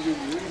কাম,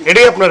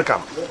 এটাই আপনার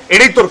কাম,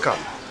 এটাই তোর কাম।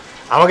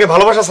 আমাকে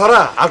ভালোবাসা ছাড়া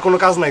আর কোনো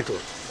কাজ নাই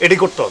তোর, এটাই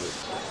করতে হবে।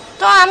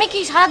 তো আমি কি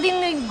সারাদিন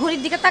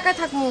ঘড়ির দিকে তাকায়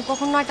থাকবো?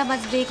 কখন 9টা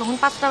বাজবে, কখন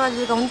 5টা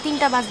বাজবে, কখন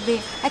 3টা বাজবে?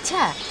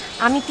 আচ্ছা,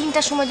 আমি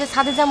 3টার সময় যে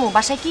ছাদে যাবো,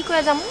 বাসায় কি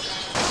করে যাবো?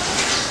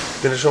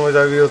 3টার সময়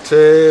যাবি হচ্ছে,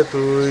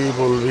 তুই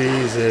বলবি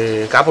যে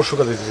কাপড়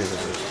শুকাতে দিতে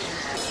যাবি।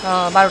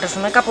 12টার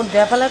সময় কাপড়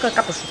দেওয়া ফেলা,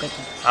 কাপড়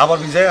শুকাইতে আবার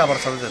ভিজায় আবার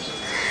ছাদে যাবি।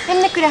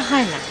 এমনি করে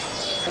হয় না।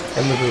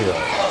 এমনি করে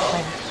যাবে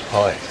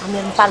হয়? আমি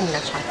পারবো না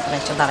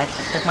সারাক্ষণ দাঁড়ায়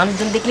থাকতে,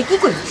 মানুষজন দেখলে কি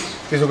করবি?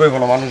 কিছু কইব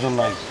না, মানুষজন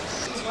নাই।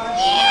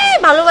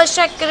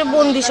 ভালোবাসা একেবারে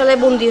বন্দি সালে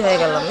বন্দি হয়ে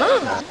গেলাম না।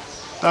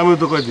 আমিও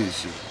তো কই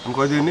দিয়েছি। আমি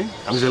কই দিইনি?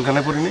 আমি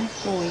জেলখানায় পড়িনি।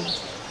 কই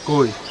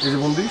কই? এই যে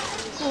বন্দি।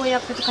 কই?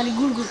 আপনি তো খালি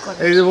গুড়গুড় করেন।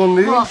 এই যে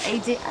বন্দি। এই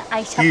যে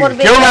আয়েশা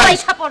পড়বে,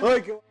 আয়েশা পড়বে।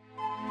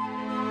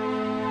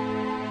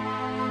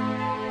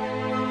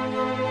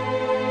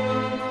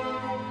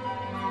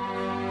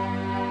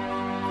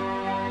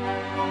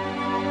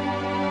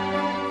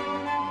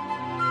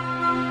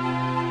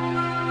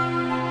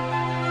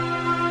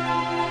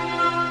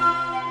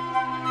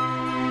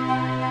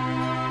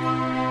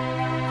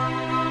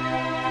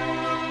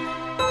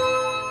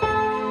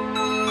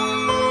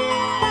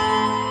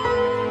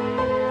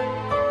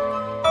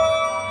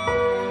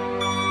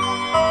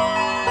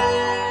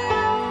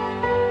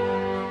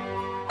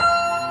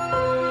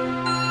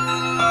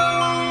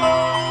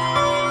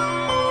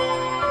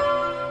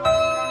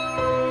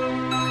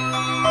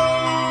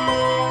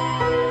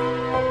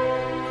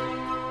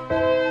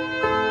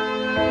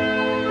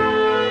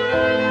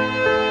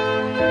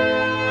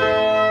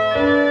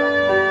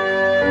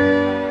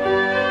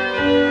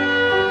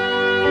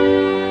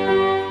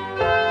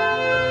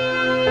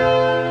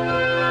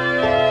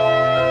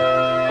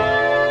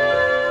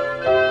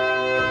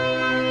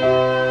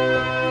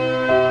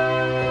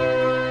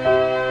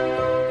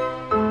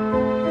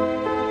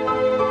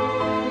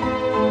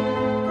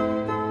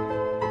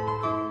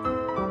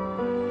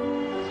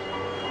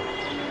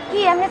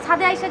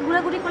 ছাদে আইসা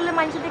ঘোরাঘুরি করলে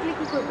মানুষ দেখলে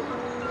কি করবে?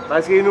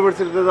 আজকে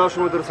ইউনিভার্সিটিতে যাওয়ার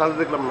সময় তোর ছাদে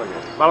দেখলাম না,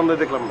 বারান্দায়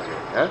দেখলাম না,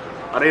 হ্যাঁ?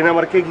 আর এই না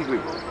আমার কে কি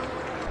কইব?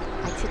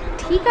 আচ্ছা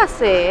ঠিক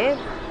আছে,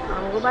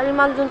 আমগো বাড়ির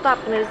মানুষজন তো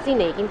আপনার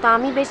চিনে, কিন্তু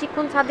আমি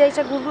বেশিক্ষণ ছাদে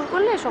আইসা ঘুরঘুর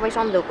করলে সবাই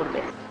সন্দেহ করবে।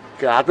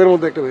 কে হাতের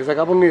মধ্যে একটা ভেজা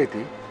কাপড় নিয়ে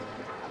আইতি,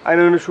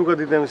 আইনা শুকা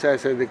দিতে আমি চাই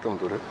চাই দেখতাম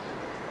তোরে।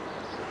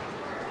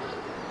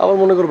 আবার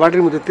মনে কর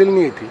বাটির মধ্যে তেল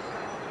নিয়ে আইতি,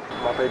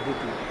 মাথায়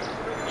দিতি,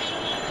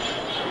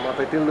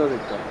 মাথায় তেল দেওয়া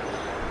দেখতাম।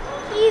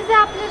 কি যে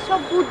আপনার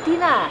সব বুদ্ধি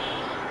না!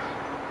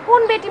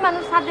 কোন বেটি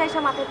মানুষ ছাদে আইসা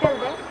মাথায় তেল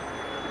দেয়?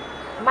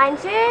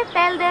 মাইনসে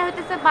তেল দেয়া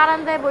হইতেছে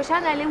বারান্দায় বসা,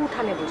 নাইলে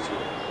উঠানে বসে।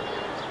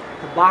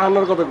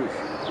 বাহান্নার কথা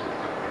কইছি।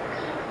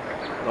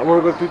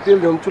 মনে কর তুই তেল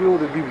যখন চুলের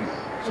মধ্যে দিবি,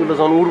 চুলটা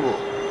যখন উড়বো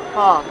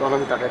তখন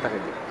আমি তাকায়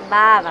তাকাই দিই।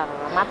 বাবা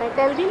বাবা, মাথায়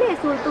তেল দিলে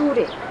চুল তো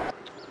উড়ে।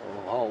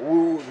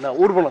 না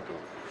উড়বো না তো,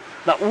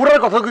 না উড়ার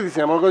কথা কইছি।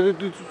 আমার কাছে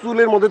তুই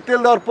চুলের মধ্যে তেল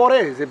দেওয়ার পরে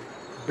যে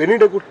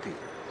বেনিটা করতি,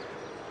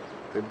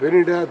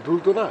 বেনিটা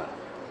ধুলতো না,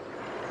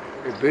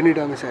 এই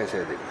বেনিটা আমি চাই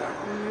চাই দেখতাম।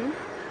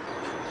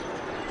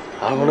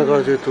 আর মনে কর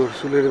যে তোর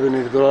চুলের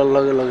বেনির দোলার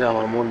লগে লগে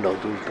আমার মনটাও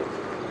দুলতো।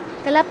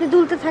 তাহলে আপনি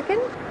দুলতে থাকেন,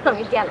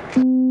 আমি গেলাম।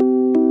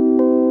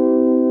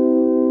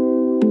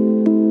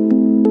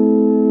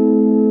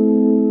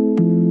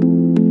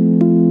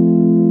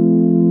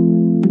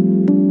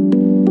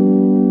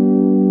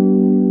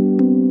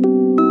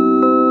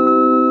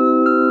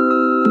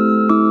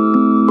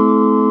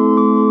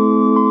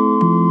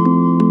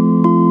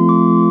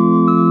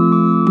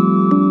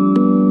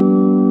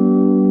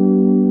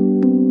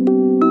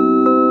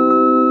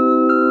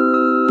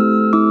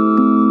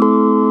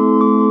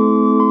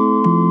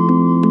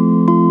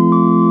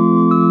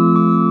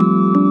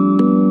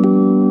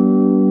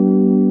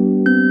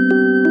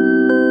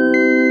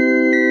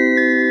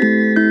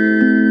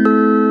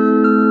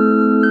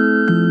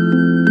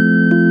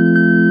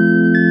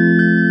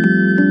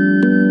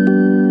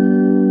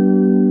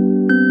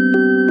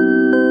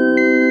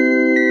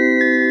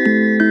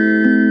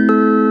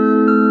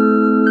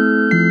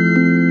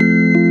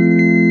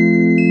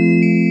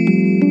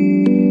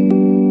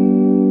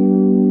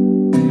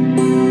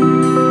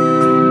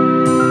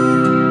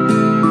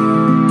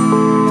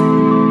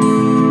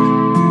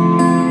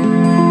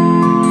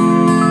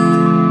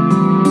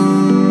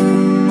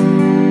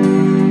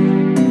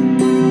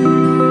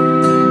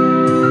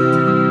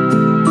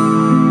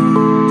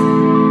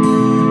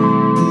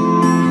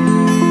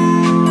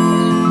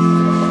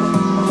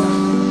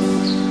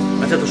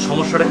 তোর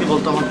সমস্যাটা কি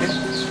বলতো আমাকে?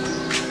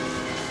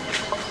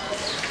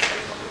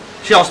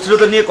 সে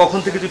অস্থিরতা নিয়ে কখন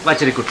থেকে তুই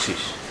পাইচারি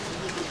করছিস?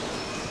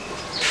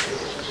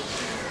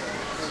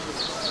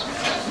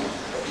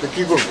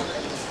 কি করবো?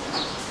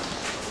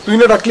 তুই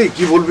না ডাকলি,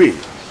 কি বলবি?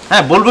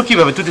 হ্যাঁ বলবো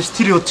কিভাবে, তুই তো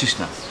স্থির হচ্ছিস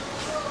না।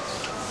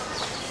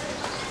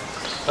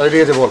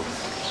 ঠিক আছে বল।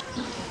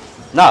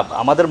 না,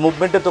 আমাদের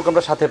মুভমেন্টে তোকে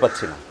আমরা সাথে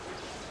পাচ্ছি না,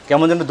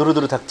 কেমন যেন দূরে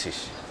দূরে থাকছিস,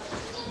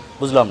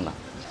 বুঝলাম না।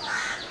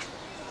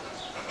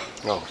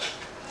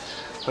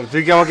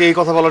 তুই কি আমাকে এই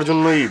কথা বলার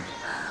জন্যই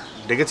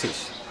ডেকেছিস?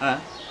 হ্যাঁ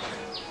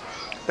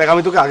দেখ,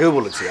 আমি তোকে আগেও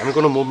বলেছি আমি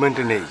কোনো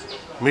মুভমেন্টে নেই।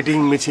 মিটিং,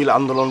 মিছিল,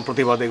 আন্দোলন,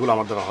 প্রতিবাদ এগুলো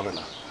আমার দ্বারা হবে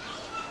না,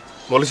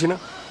 বলেছি না?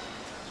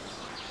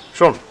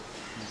 শোন,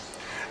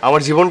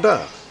 আমার জীবনটা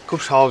খুব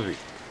স্বাভাবিক,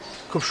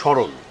 খুব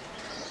সরল।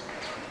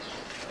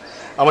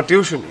 আমার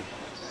টিউশনি,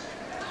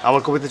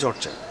 আমার কবিতা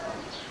চর্চা,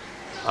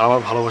 আর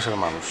আমার ভালোবাসার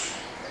মানুষ।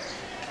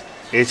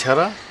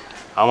 এছাড়া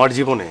আমার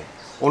জীবনে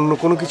অন্য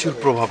কোনো কিছুর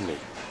প্রভাব নেই,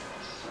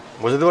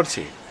 বুঝতে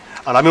পারছি?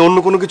 আর আমি অন্য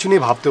কোনো কিছু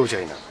নিয়ে ভাবতেও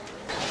চাই না।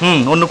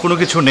 অন্য কোনো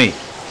কিছু নেই,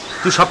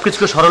 তুই সব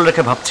কিছুকে সরল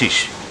রেখে ভাবছিস।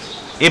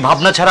 এই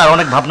ভাবনা ছাড়া আর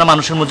অনেক ভাবনা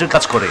মানুষের মধ্যে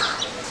কাজ করে।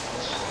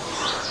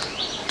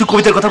 তুই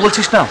কবিতার কথা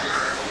বলছিস না,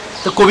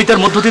 তো কবিতার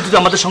মধ্য দিয়ে তুই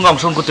আমাদের সঙ্গে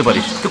অংশগ্রহণ করতে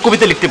পারিস, তুই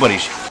কবিতা লিখতে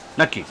পারিস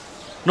নাকি?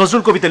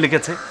 নজরুল কবিতা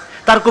লিখেছে,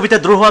 তার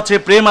কবিতায় দ্রোহ আছে,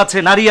 প্রেম আছে,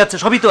 নারী আছে,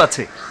 সবই তো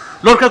আছে।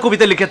 লরকা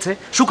কবিতা লিখেছে,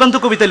 সুকান্ত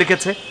কবিতা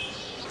লিখেছে।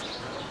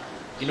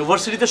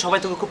 ইউনিভার্সিটিতে সবাই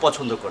তোকে খুব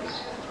পছন্দ করে,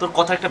 তোর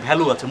কথা একটা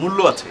ভ্যালু আছে,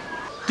 মূল্য আছে।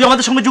 তুই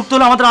আমাদের সঙ্গে যুক্ত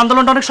হলে আমাদের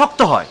আন্দোলনটা অনেক শক্ত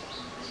হয়।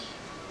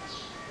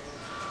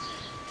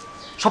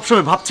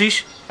 সবসময় ভাবছিস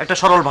একটা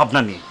সরল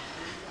ভাবনা নিয়ে।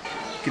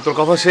 কি তোর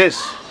কথা শেষ?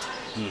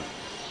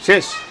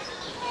 শেষ?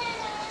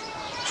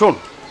 শোন,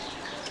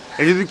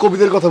 এই যদি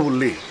কবিদের কথা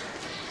বললি,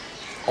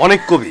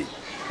 অনেক কবি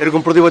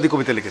এরকম প্রতিবাদী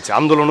কবিতা লিখেছে,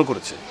 আন্দোলনও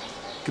করেছে,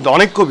 কিন্তু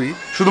অনেক কবি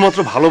শুধুমাত্র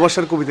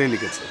ভালোবাসার কবিতাই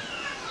লিখেছে।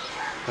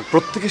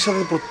 প্রত্যেকের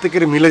সাথে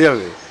প্রত্যেকের মিলে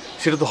যাবে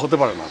সেটা তো হতে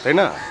পারে না, তাই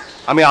না?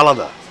 আমি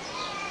আলাদা,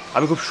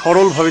 আমি খুব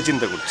সরলভাবে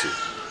চিন্তা করছি,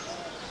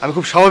 আমি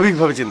খুব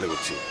স্বাভাবিকভাবে চিন্তা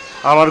করছি।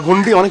 আমার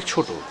গণ্ডি অনেক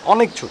ছোট,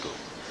 অনেক ছোট।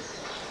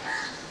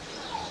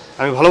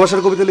 আমি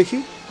ভালোবাসার কবিতা লিখি,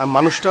 আমি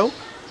মানুষটাও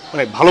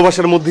মানে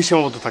ভালোবাসার মধ্যেই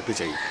সীমাবদ্ধ থাকতে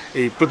চাই।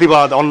 এই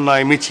প্রতিবাদ,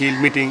 অন্যায়, মিছিল,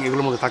 মিটিং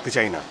এগুলোর মধ্যে থাকতে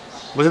চাই না,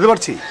 বুঝতে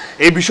পারছি?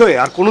 এই বিষয়ে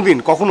আর কোনোদিন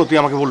কখনো তুই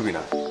আমাকে বলবি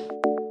না।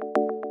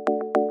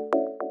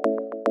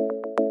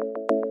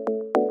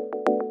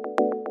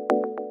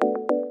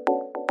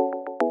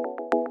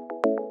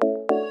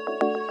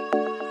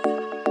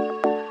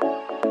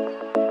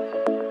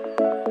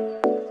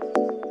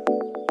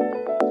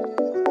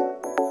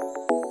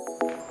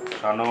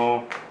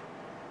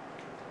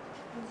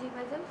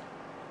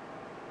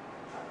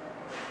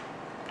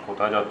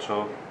 কোথায় যাচ্ছ?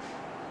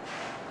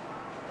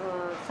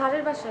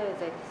 স্যারের বাসায়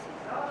যাইতেছি।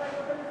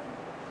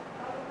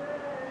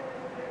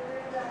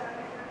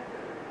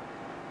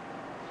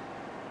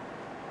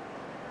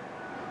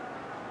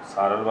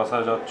 স্যারের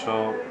বাসায় যাচ্ছ,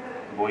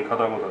 বই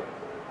খাতা কোথায়?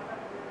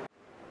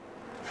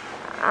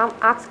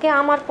 আজকে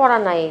আমার পড়া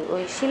নাই,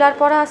 ওই শিলার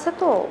পড়া আছে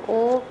তো, ও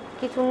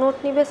কিছু নোট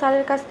নিবে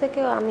স্যারের কাছ থেকে,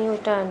 আমি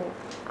ওইটা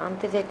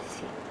আনতে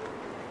যাইতেছি।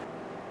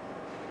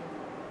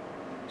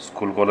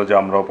 স্কুল কলেজে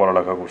আমরাও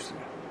পড়ালেখা করছি,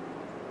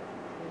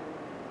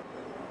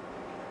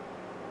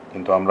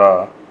 কিন্তু আমরা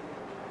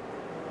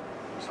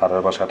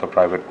স্যারের বাসায় এত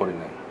প্রাইভেট পড়ি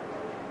না।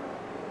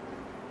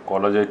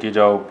 কলেজে কি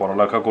যাও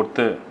পড়ালেখা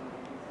করতে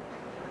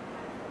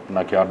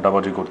নাকি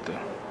আড্ডাবাজি করতে?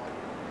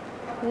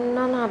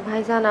 না না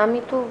ভাইজান, আমি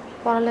তো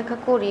পড়ালেখা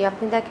করি।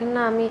 আপনি দেখেন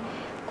না, আমি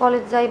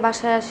কলেজ যাই,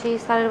 বাসায় আসি,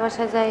 স্যারের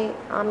বাসায় যাই,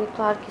 আমি তো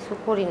আর কিছু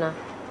করি না।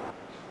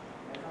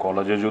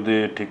 কলেজে যদি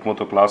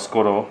ঠিকমতো ক্লাস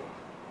করো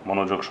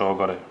মনোযোগ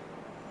সহকারে,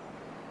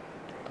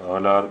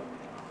 তাহলে আর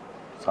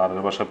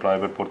স্যারের বাসায়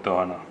প্রাইভেট পড়তে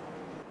হয় না।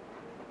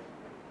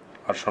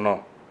 আর শোনো,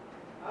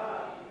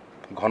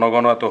 ঘন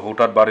ঘন এত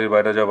হুটহাট বাড়ির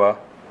বাইরে যাবা,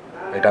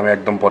 এটা আমি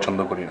একদম পছন্দ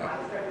করি না।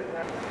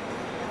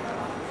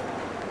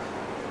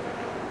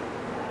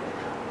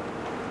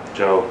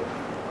 যাও।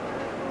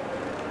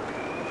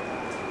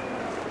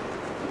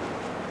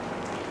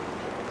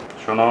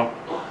 শোনো,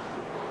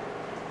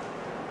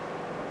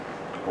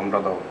 ফোনটা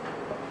দাও।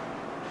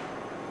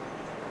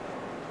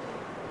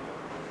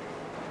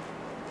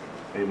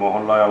 এই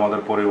মহল্লায়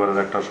আমাদের পরিবারের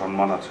একটা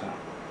সম্মান আছে,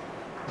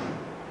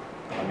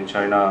 আমি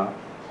চাই না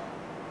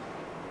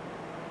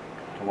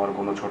তোমার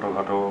কোনো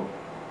ছোটখাটো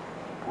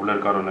ভুলের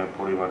কারণে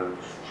পরিবারের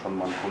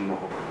সম্মান ক্ষুণ্ণ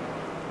হোক।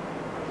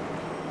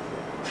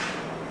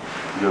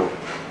 যাও।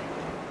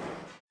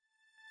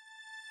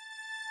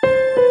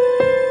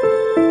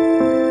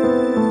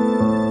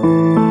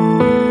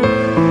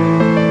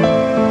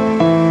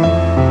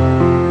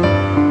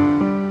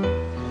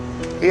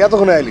 এই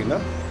এতক্ষণে আইলি না?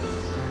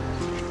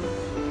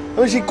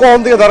 আমি সেই কখন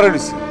থেকে দাঁড়ায়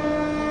রয়েছি।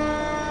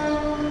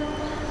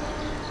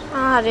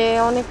 আরে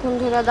অনেকক্ষণ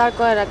ধরে দাঁড়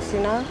করে রাখছি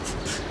না,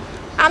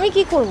 আমি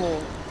কি করবো?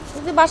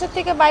 যে বাসার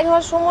থেকে বাইর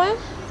হওয়ার সময়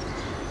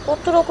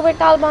কত রকমের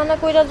টাল বাহানা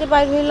কইরা যে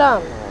বাইর হইলাম।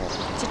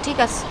 আচ্ছা ঠিক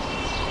আছে,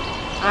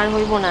 আর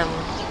হইব না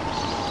এমন।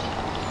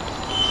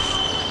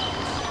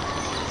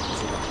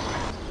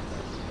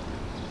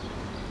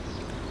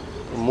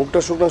 মুখটা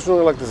শুকনো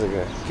শুকনো লাগতেছে,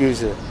 কি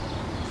হয়েছে?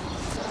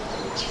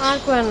 আর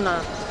কোয়েন না,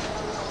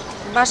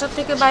 বাসার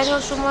থেকে বাইরে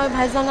হওয়ার সময়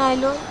ভাইজান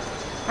আইলো,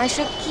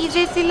 আয়শা কি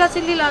যে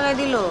চিল্লাচিল্লি লাগাই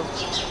দিল,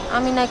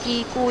 আমি নাকি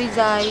কই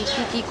যাই,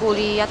 কি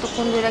করি,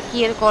 এতক্ষণ ধরে কি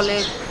এর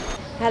কলেজ,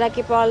 হেরা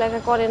কি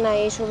পড়ালেখা করে না,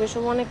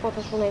 এইসব অনেক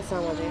কথা শুনাইছে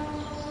আমাদের।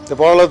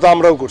 পড়ালেখা তো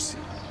আমরাও করছি,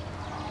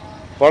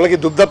 পড়ালেখা কি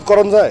দুপদাপ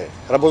করন যায়?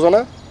 এরা বোঝো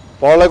না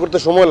পড়ালেখা করতে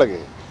সময় লাগে,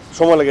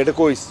 এটা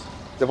কইস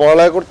যে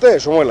পড়ালেখা করতে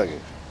সময় লাগে।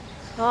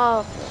 হ্যাঁ,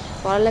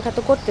 পড়ালেখা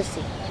তো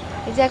করতেছি,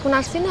 এই যে এখন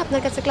আসছি না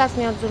আপনার কাছে ক্লাস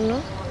নেওয়ার জন্য।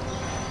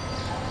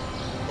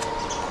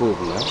 খুব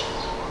না?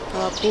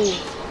 হ্যাঁ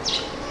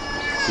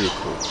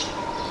খুব।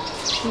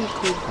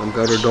 খুব আমি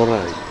কারো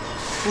ডরাই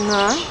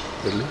না।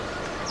 তাইলে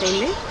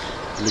তাইলে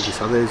কি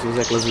সাদা এসে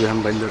একলা যদি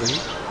আমি বাইন্দা রাখি?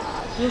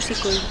 রুশি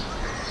কই?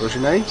 রুশি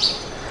নাই?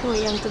 কই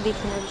আমি তো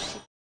দেখি না রুশি।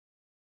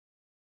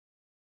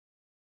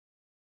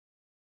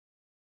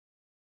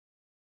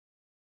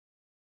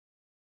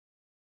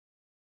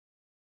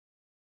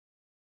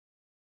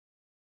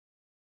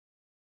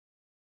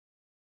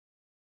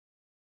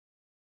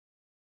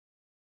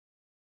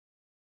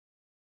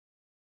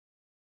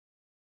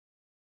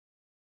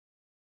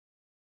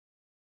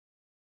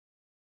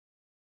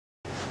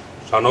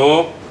 শানু,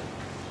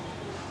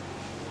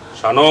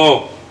 শানু,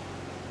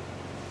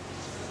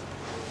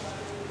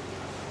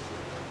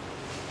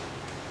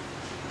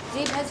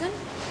 জি ভাইজান।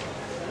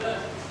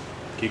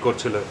 কি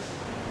করছিলে?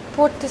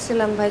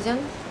 পড়তেছিলাম ভাইজান।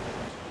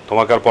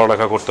 তোমাকে আর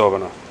পড়ালেখা করতে হবে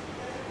না,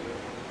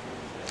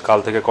 কাল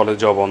থেকে কলেজ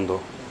যাওয়া বন্ধ।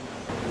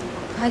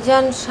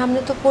 ভাইজান সামনে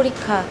তো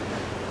পরীক্ষা,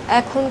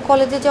 এখন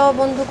কলেজে যাওয়া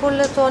বন্ধ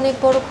করলে তো অনেক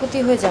বড় ক্ষতি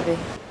হয়ে যাবে।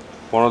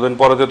 15 দিন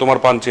পরে তো তোমার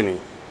পাঞ্চিনি,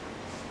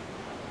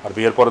 আর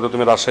বিয়ের পরে তো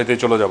তুমি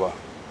রাজশাহীতেই চলে যাবা।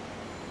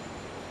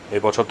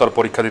 এই বছর তো আর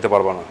পরীক্ষা দিতে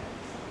পারবা না,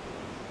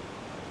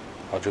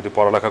 আর যদি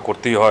পড়ালেখা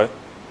করতেই হয়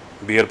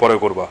বিয়ের পরেও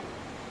করবা।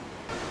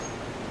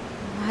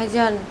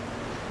 ভাইজান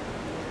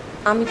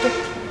আমি তো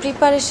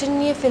প্রিপারেশন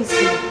নিয়ে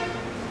ফেলছি,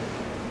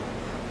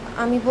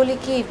 আমি বলি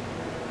কি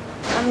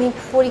আমি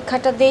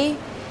পরীক্ষাটা দেই,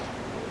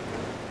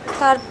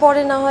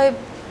 তারপরে না হয়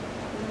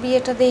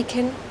বিয়েটা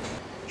দেখেন।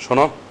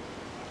 শোনো,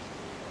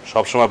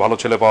 সবসময় ভালো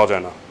ছেলে পাওয়া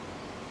যায় না,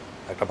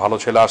 একটা ভালো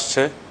ছেলে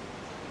আসছে,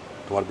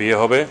 তোমার বিয়ে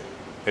হবে,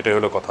 এটাই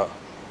হলো কথা।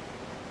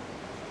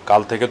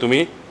 কাল থেকে তুমি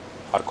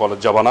আর কলেজ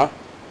যাবা না,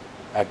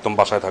 একদম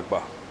বাসায় থাকবা,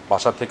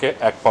 বাসা থেকে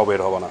এক পাও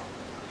বের হবা না,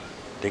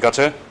 ঠিক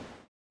আছে?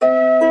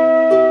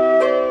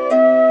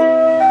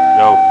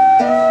 যাও,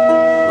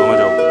 রুমে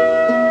যাও।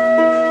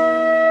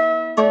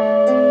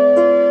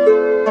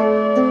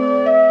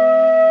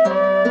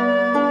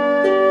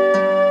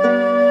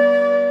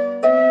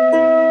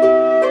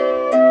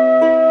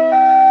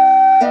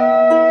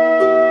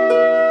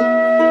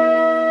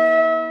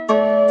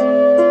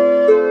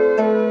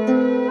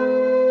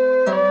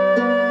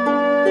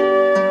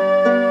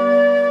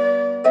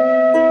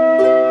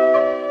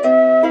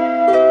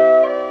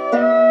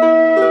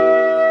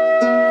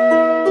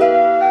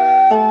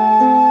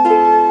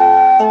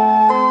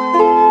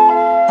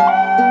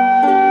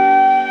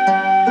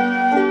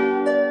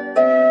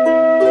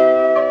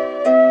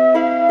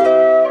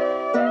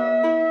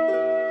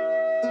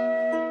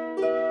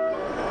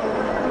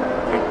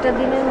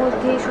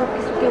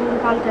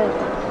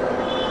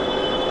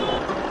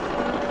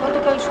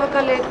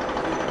 সকালে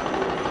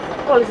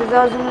কলেজে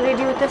যাওয়ার জন্য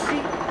রেডি হইতেছি,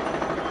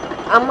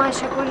 আম্মা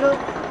এসে কইল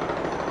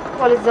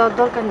কলেজ যাওয়ার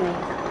দরকার নেই,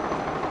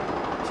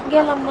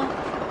 গেলাম না।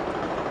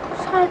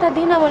 সারাটা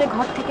দিন আমার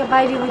ঘর থেকে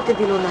বাইরে হইতে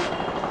দিল না,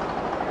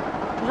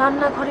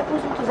 রান্নাঘরে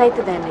পর্যন্ত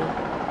যাইতে দেয় নাই।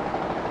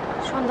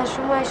 সন্ধ্যার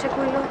সময় এসে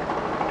কইল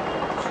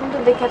সুন্দর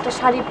দেখে একটা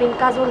শাড়ি পিন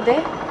কাজল দে,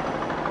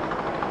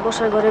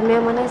 বসার ঘরে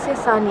মেহমান এসে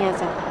চা নিয়ে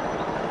যা।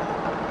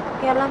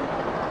 গেলাম,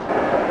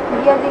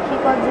 গিয়া দেখি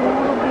কয়েকজন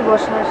মুরব্বী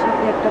বসার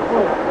সাথে একটা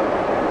পোলা।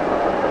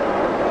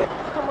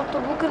 আমার তো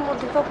বুকের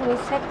মধ্যে তখনই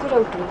স্যাক করে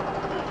উঠল।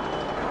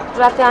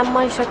 রাতে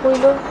আম্মা এসে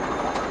কইল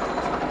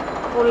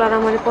পোলার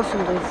আমারে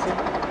পছন্দ হয়েছে,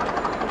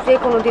 যে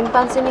কোনো দিন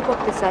পাঞ্চেনি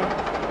করতে চায়।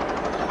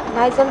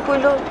 ভাইজান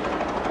কইল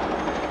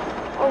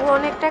ও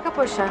অনেক টাকা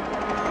পয়সা,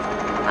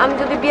 আমি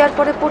যদি বিয়ার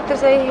পরে পড়তে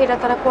চাই এটা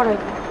তারা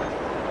পড়াইবে।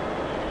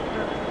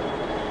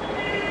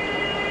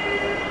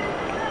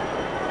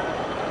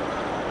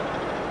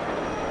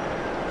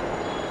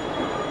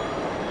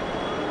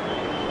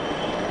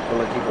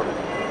 কি করে?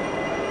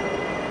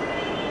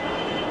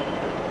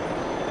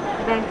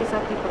 ব্যাংকে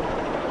চাকরি করে।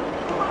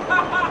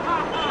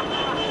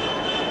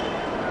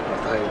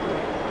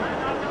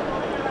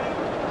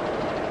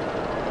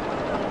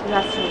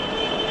 রাজশাহী।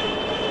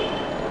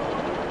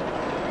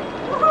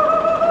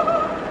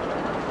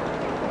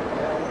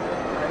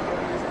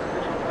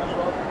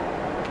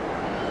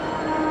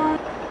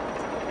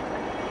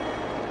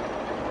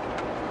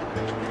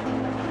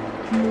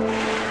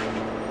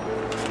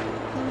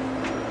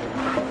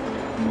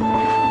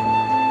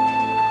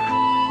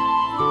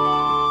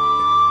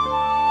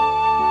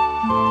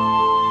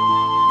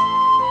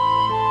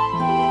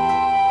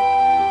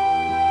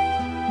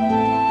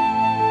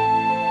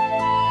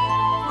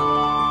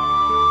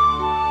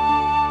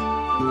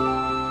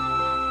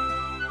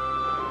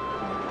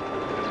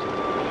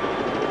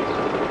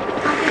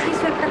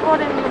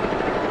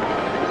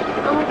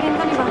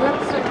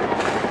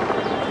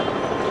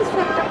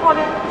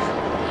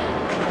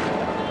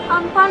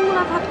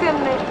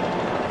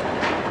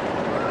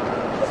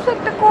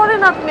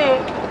 আপনি?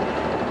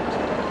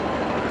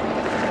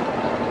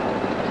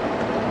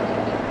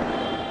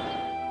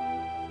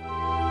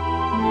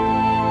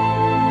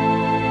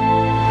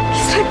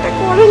 কিছু একটা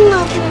করেন না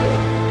আপনি।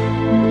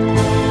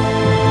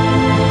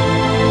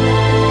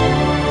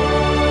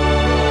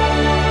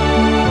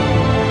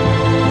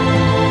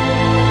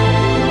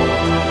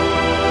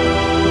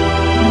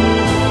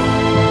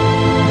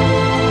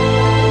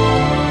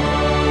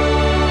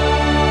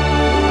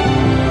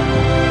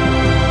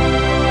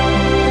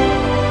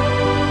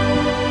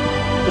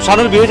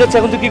 শানুর বিয়ে হয়ে যাচ্ছে,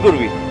 এখন তুই কি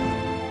করবি?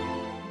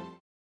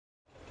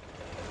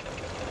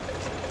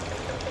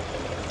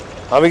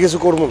 আমি কিছু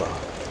করবো না।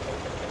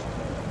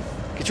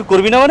 কিছু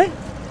করবি না মানে?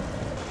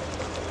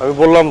 আমি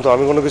বললাম তো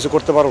আমি কোনো কিছু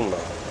করতে পারবো না।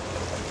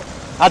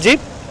 আজিব,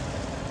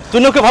 তুই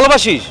ওকে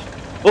ভালোবাসিস,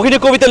 ওখানে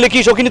কবিতা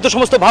লিখিস, ওখানে তো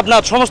সমস্ত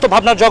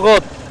ভাবনার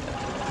জগৎ।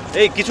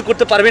 এই কিছু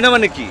করতে পারবি না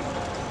মানে কি?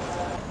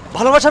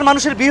 ভালোবাসার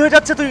মানুষের বিয়ে হয়ে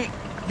যাচ্ছে, তুই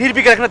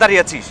নির্বিকার এখানে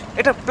দাঁড়িয়ে আছিস।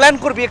 এটা প্ল্যান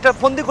করবি, একটা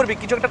ফন্দি করবি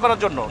কিছু একটা করার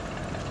জন্য,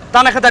 তা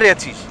না এখানে দাঁড়িয়ে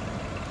আছিস।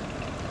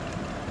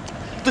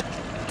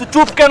 তুই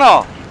চুপ কেন?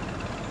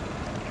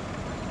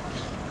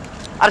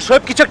 আর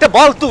সব কিছু একটা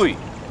বল তুই।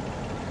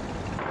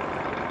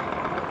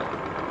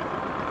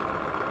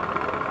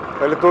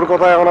 তাহলে তোর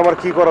কথা এখন আমার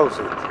কি করা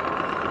উচিত?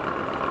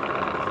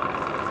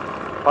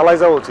 পালাই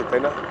যাওয়া উচিত,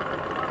 তাই না?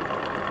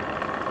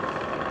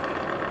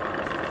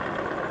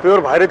 তুই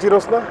ওর ভাইরে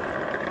চিনস না?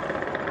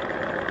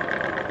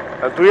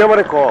 তুই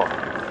আমারে ক,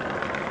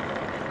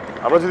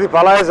 আমরা যদি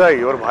পালায় যাই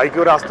ওর ভাই কি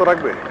ওরা আস্ত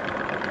রাখবে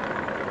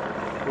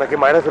নাকি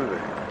মাইরা ফেলবে?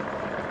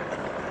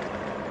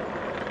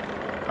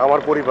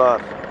 আমার পরিবার,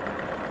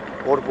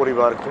 ওর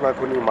পরিবার,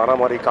 খুনাখুনি,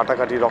 মারামারি,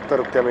 কাটাকাটি,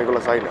 রক্তারক্তি, আমি এগুলো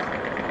চাই না।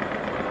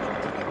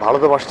 ভালো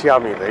তো বাসছি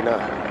আমি, তাই না?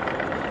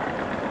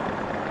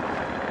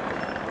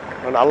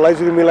 মানে আল্লাহ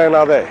যদি মিলায়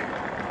না দেয়,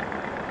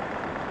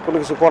 কোনো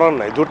কিছু করার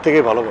নাই, দূর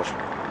থেকেই ভালোবাসো।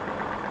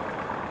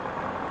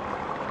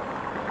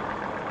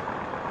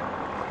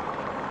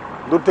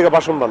 দূর থেকে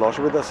বাসন ভালো,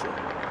 অসুবিধা আছে?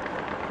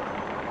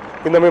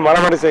 কিন্তু আমি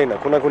মারামারি চাই না,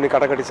 খুনাখুনি,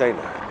 কাটাকাটি চাই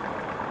না।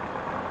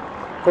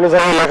 কোনো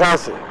জায়গায় লেখা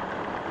আছে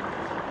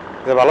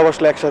যে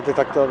ভালোবাসলে একসাথে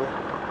থাকতে হবে?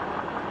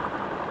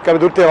 আমি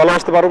দূর থেকে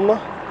ভালোবাসতে পারব না?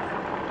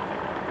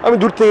 আমি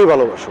দূর থেকেই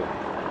ভালোবাসো।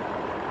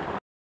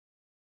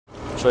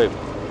 শোয়েব,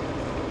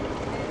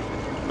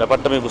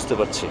 ব্যাপারটা আমি বুঝতে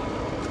পারছি।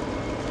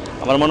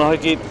 আমার মনে হয়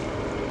কি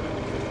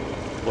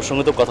ওর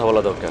সঙ্গে তো কথা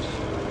বলা দরকার।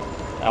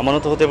 এমনও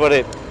তো হতে পারে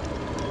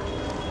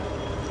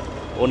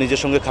ও নিজের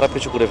সঙ্গে খারাপ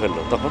কিছু করে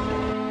ফেললো,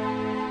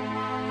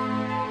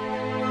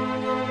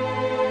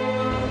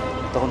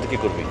 তখন তুই কি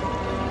করবি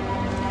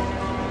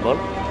বল?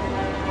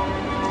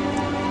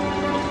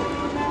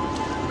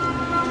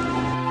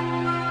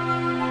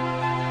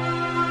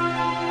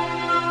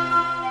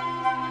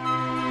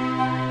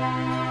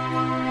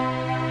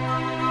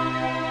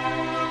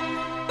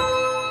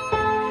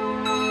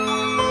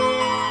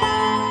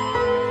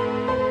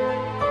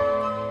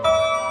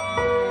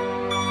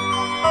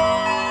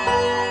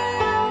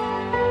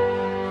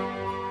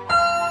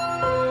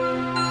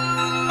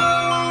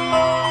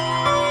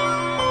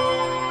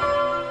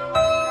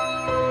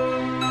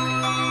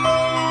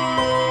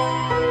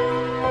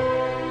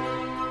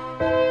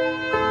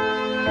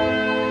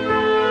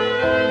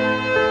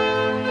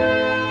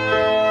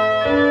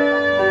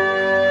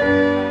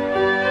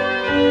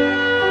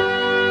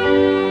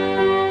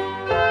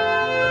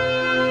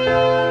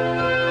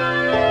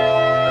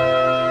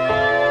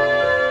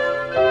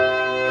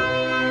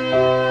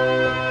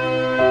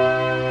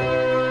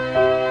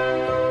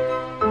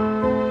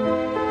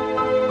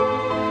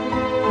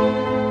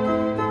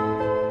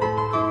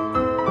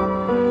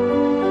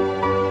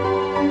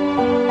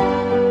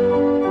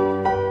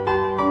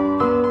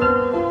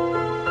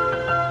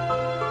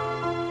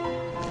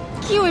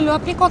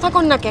 আপনি কথা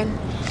কন না কেন?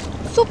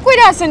 চুপ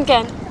করে আছেন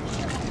কেন?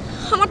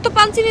 আমার তো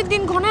পাঞ্চিনের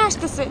দিন ঘনে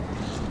আসতেছে।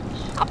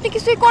 আপনি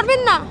কিছুই করবেন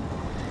না?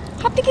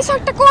 আপনি কিছু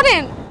একটা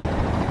করেন।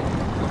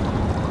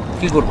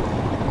 কি করব?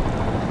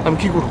 আমি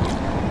কি করব?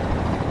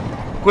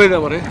 কই না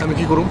আমারে, আমি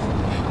কি করব?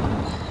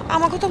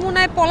 আমাকে তো মনে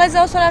হয় পলায়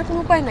যাওয়া ছাড়া আর কোনো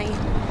উপায় নাই।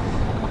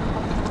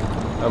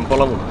 আমি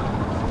পলাবো না।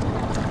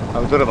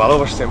 আমি তোরে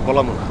ভালোবাসছি, আমি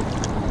পলাবো না।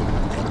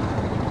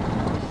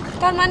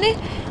 তার মানে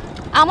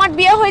আমার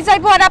বিয়ে হয়ে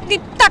যাইবো আর আপনি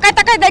তাকায়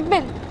তাকায়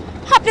দেখবেন?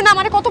 আপনি না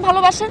আমারে কত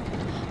ভালোবাসেন।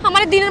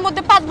 আমার দিনের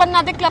মধ্যে 5 বার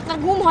না দেখলে আপনার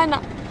ঘুম হয় না।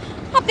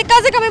 আপনি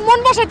কাজে কামে মন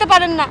বসাইতে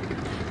পারেন না।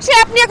 সে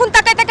আপনি এখন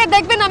তাকায় তাকায়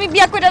দেখবেন আমি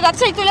বিয়ে করে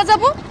রাজশাহী চলে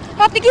যাব,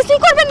 আপনি কিছুই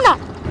করবেন না।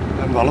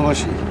 আমি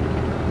ভালোবাসি,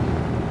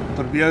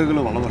 তোর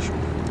বিয়েগুলো ভালোবাসো।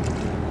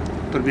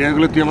 তোর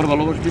বিয়েগুলো তুই আমার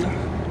ভালোবাসবি না?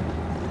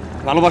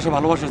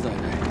 ভালোবাসা যায়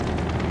না।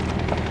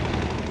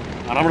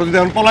 আর আমরা যদি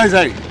এখন পলাই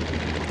যাই,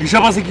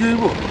 হিসাব আছে কি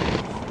হইব?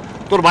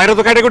 তোর বাইরে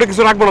তো কাটে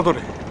কিছু রাখবো না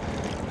তোরে।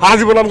 সারা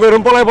জীবন আমাকে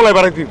এরকম পলাই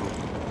বেড়াই দিব।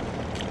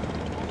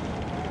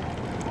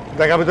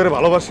 দেখ, আমি তোরে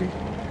ভালোবাসি।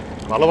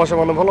 ভালোবাসা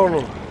মানে ভালো না,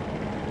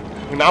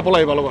 না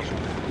পলাই ভালোবাসো।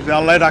 যদি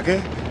আল্লাহ রাখে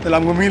তাহলে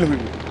আমাকে মিল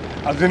হইব,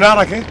 আর যদি না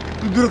রাখে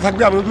তুই দূরে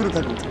থাকবি, আমিও দূরে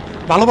থাকবো।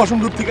 ভালোবাসুন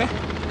দূর থেকে।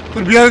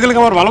 তোর বিয়ে হয়ে গেলে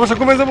আমার ভালোবাসা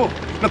কমে যাবো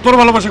না তোর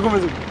ভালোবাসা কমে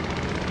যাবো?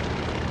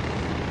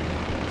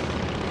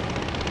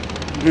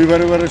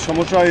 দুইবারে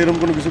সমস্যা হয় এরকম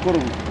কোনো কিছু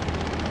করবো না।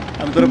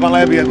 আমি তোরে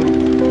পালায় বিয়ে করব,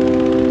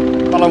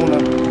 পালাবো না।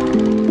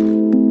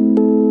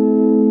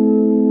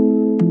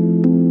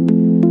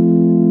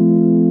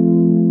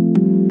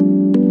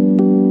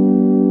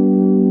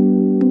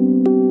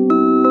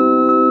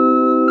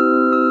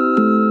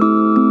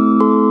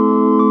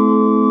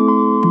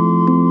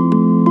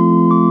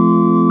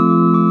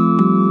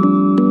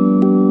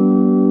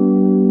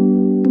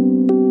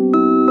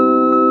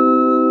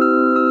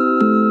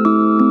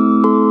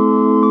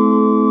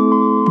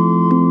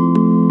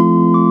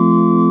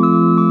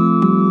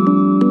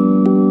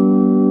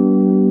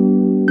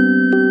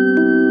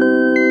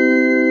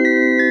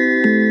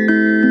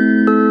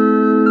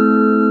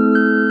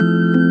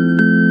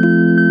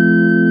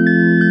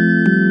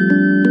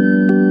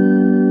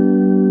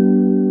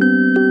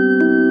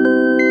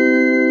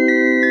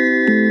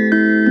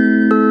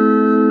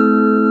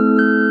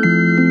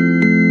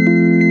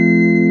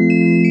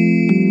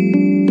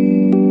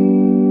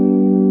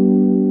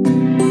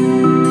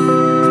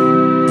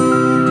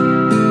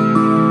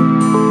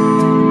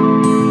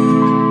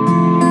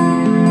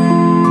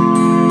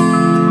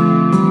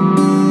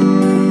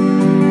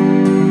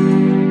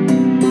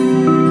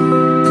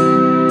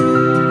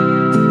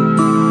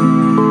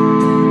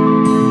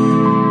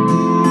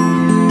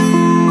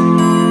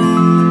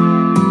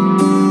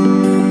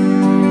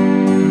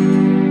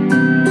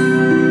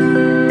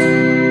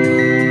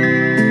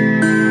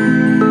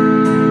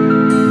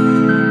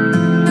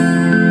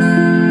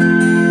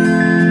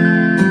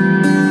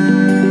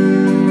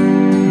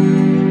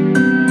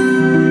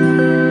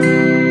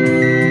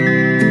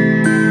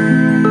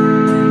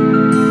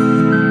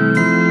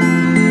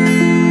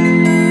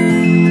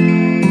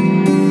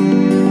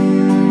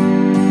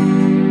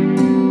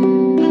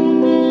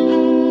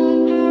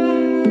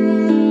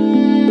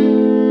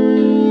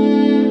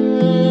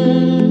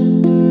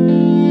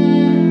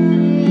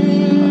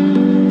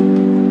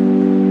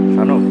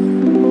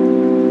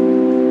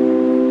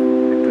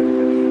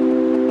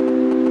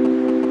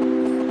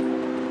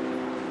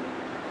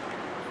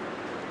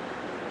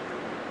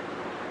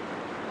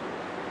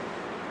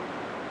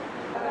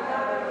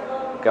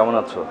 কেমন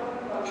আছো?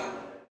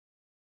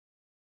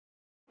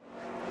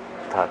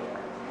 থাক,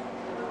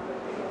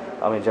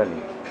 আমি জানি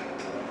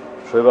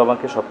শোয়েব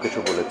আমাকে সব কিছু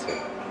বলেছে।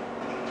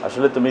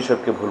 আসলে তুমি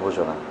শোয়েবকে ভুল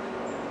বোঝো না।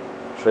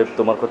 শোয়েব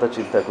তোমার কথা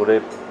চিন্তা করে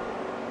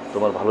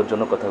তোমার ভালোর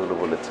জন্য কথাগুলো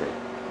বলেছে,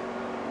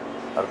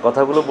 আর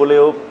কথাগুলো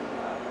বলেও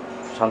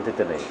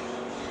শান্তিতে নেই।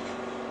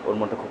 ওর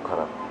মনটা খুব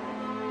খারাপ।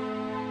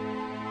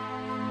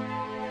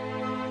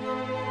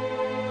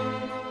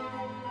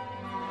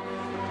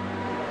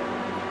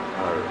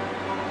 আর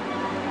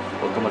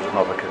ও তোমার জন্য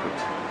অপেক্ষা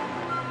করছে।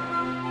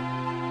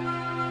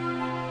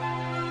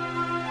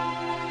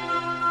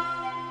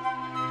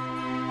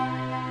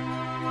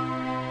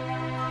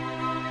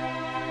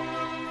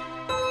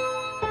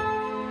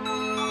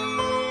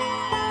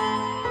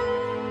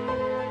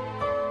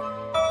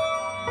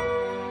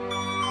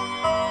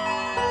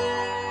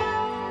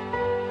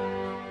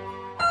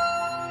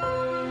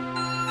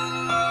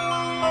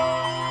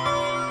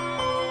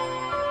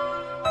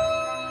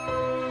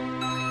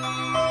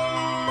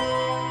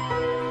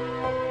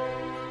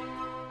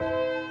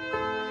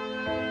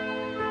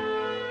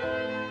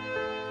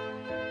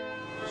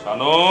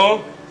 শানু,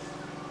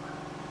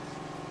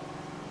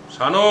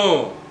 শানু,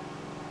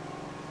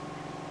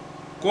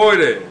 কই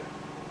রে?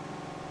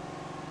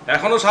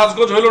 এখনো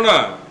সাজগোজ হইল না?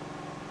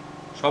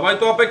 সবাই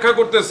তো অপেক্ষা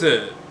করতেছে।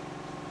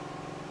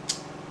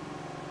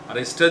 আর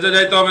স্টেজে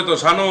যাইতে হবে তো।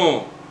 শানু,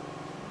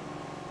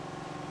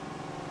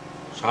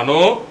 শানু,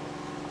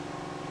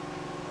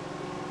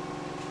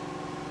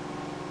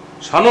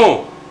 শানু,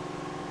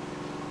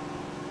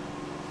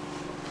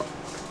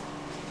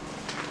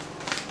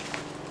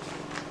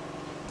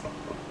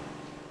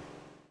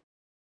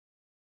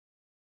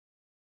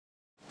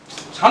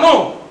 শানু,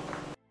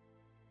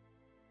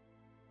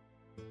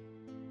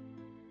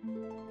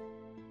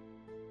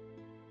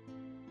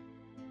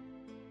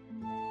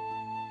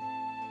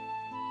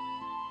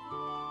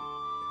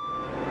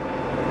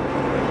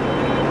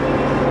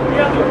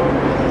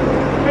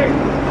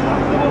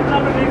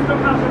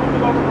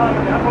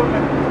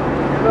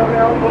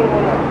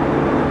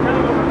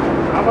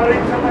 আমার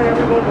ইচ্ছা নাই,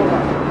 আমি বলবো না।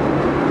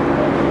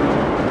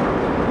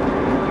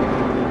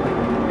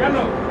 কেন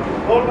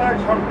বলবো? এক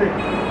শর্তে।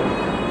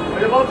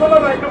 বলছো না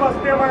মাইক্রোবাস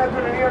দিয়ে মায়া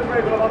তুলে নিয়ে আসবে,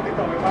 এগুলো বাদ দিতে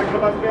হবে।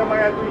 মাইক্রোবাস দিয়ে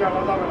মায়া তুলে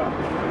আমার যাবে না।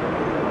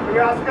 তুমি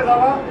আজকে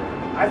যাবা,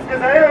 আজকে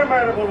যাই আমি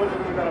মায়ের বলবো যে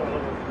তুমি তারা বলো,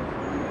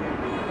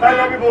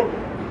 তাইলে আমি বলবো।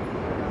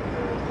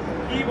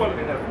 কি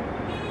বলবি না?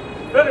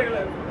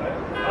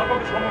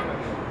 আমাকে সময় নেই।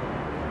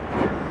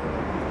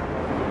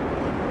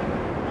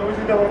 তুমি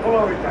যদি আমার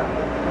বলা হইতা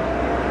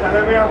তাহলে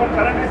আমি এখন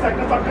কারেন্ট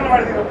একটা চক্কর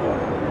বাড়ি দিয়ে দেবো।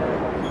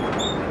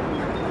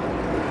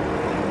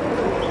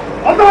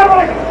 বলতে পারবো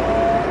না কেন?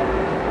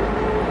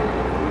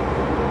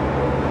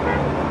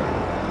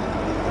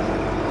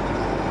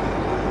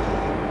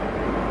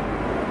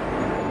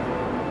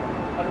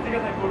 ঠিক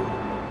আছে, করবো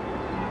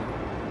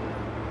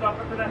তো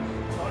আপনাদের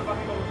আমার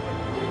বাকি অবস্থা।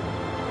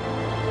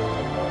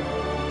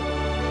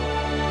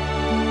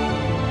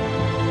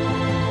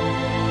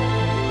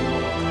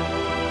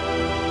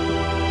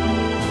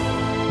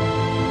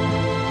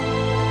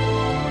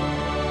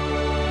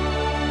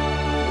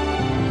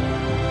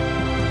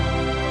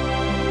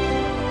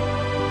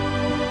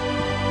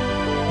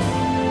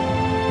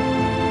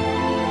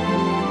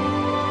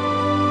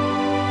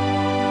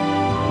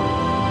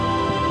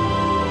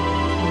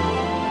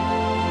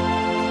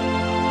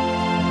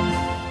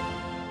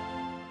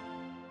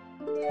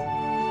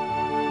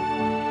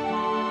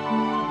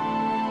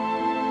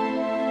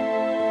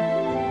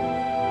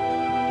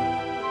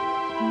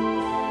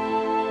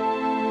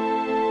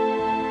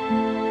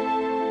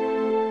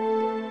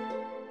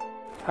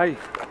 হাই।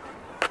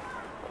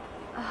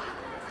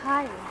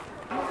 হাই।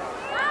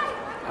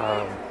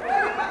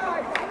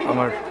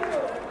 আমার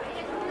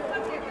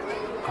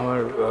আমার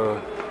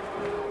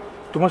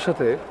তোমার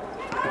সাথে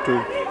একটু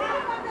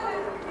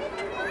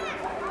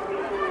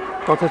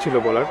কথা ছিল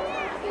বলার।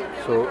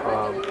 সো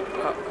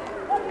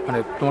মানে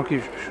তোমার কি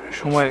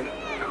সময়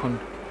এখন?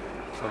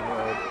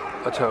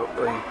 আচ্ছা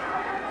ওই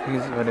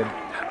মানে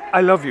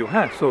আই লাভ ইউ।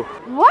 হ্যাঁ। So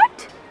what?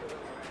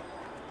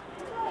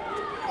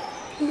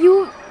 You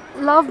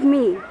love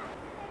me?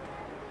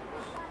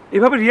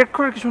 এভাবে রিয়াক্ট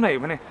করার কিছু নাই।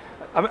 মানে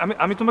আমি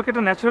আমি তোমাকে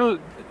একটা ন্যাচারাল,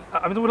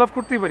 আমি তোমাকে লাভ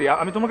করতেই পারি।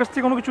 আমি তোমার কাছ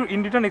থেকে কোনো কিছু ইন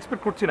রিটার্ন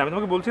এক্সপেক্ট করছি না। আমি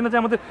তোমাকে বলছি না যে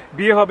আমাদের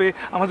বিয়ে হবে,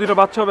 আমাদের দুটো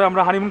বাচ্চা হবে,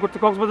 আমরা হানিমুন করতে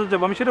কক্সবাজার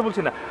যাবো, আমি সেটা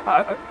বলছি না।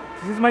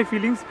 This is my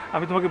feelings.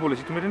 আমি তোমাকে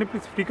বলেছি, তুমি এটা নিয়ে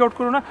প্লিজ ফ্রিক আউট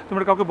করো না।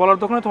 তোমার কাউকে বলার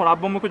দরকার নেই, তোমার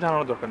আব্বু আম্মুকে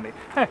জানানোর দরকার নেই।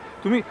 হ্যাঁ,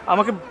 তুমি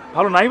আমাকে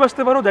ভালো নাই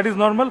বাসতে পারো, দ্যাট ইজ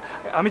নর্মাল।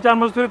 আমি 4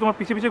 মাস ধরে তোমার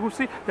পিছিয়ে পিছিয়ে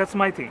ঘুরছি, দ্যাটস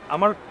মাই থিং।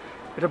 আমার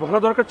এটা বলা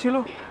দরকার ছিল,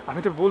 আমি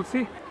এটা বলছি।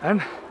 And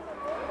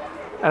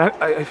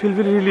I feel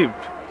very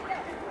relieved.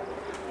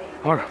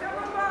 আমার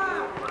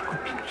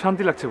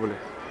শান্তি লাগছে বলে।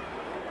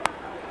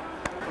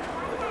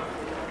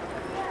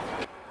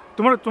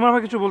 তোমার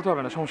আমার কিছু বলতে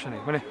হবে না, সমস্যা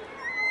নেই। মানে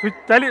তুমি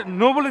তাইলে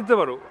নো বলে দিতে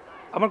পারো,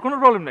 আমার কোনো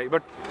প্রবলেম নাই।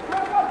 বাট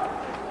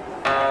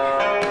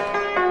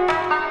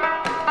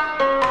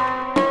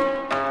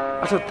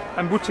আচ্ছা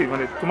আমি বুঝছি,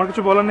 মানে তোমার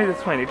কিছু বলার নেই,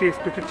 দ্যাটস ফাইন, এটাই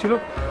এক্সপেক্টেড ছিল।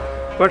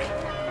 বাট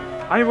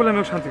আমি বলে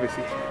আমিও শান্তি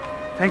পেয়েছি।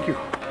 Thank you.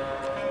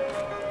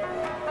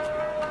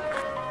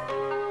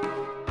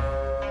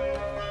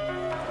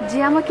 যে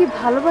আমাকে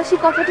ভালোবাসি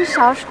কথাটি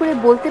সাহস করে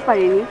বলতে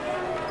পারেনি,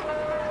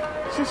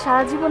 সে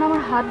সারা জীবন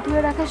আমার হাত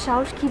ধরে রাখার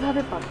সাহস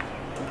কিভাবে পাবে?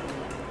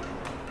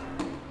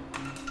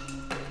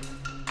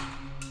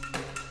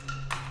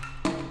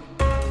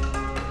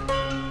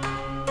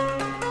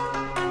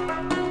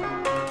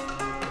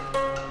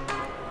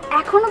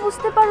 এখনো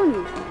বুঝতে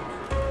পারোনি?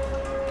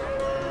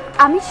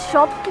 আমি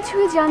সব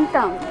কিছুই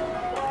জানতাম।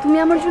 তুমি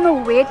আমার জন্য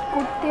ওয়েট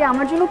করতে,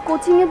 আমার জন্য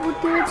কোচিংয়ে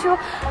ভর্তি হয়েছ,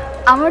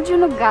 আমার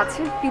জন্য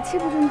গাছের পিছে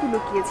পর্যন্ত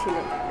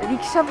লুকিয়েছিলে,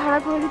 রিক্সা ভাড়া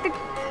করে দিতে,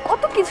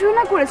 কত কিছুই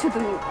না করেছো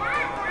তুমি।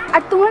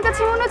 আর তোমার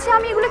কাছে মনে হচ্ছে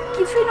আমি এগুলো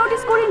কিছুই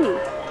নোটিস করিনি?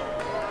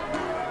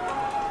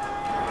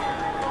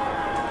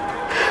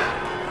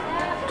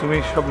 তুমি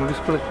সব নোটিস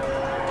করেছো?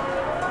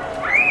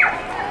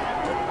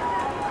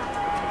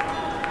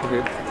 ওকে।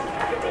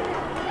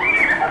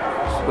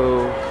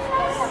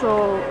 সো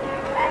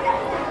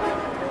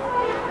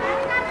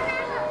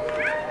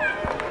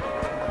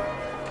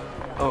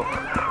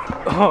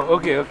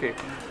ওকে ওকে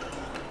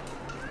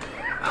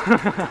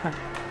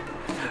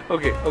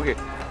ওকে ওকে।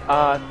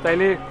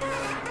 তাইলে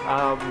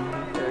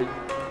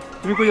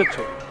তুমি কই যাচ্ছ?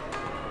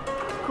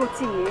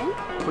 কোচিংয়ে।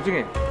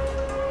 কোচিংয়ে?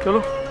 চলো,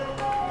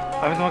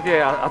 আমি তোমাকে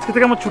আজকে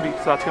থেকে আমার ছুটি,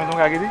 তো আজকে আমি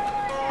তোমাকে আগে দিই।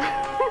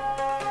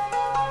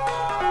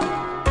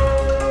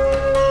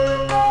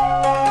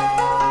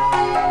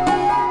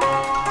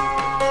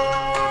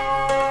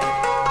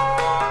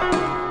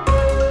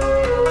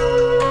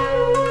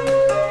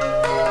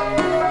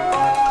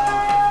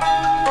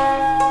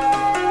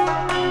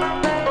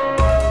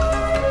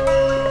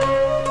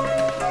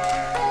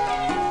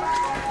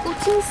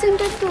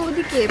 সেন্টার তো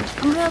ওদিকে,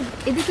 আমরা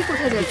এদিকে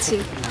কোথায় যাচ্ছি?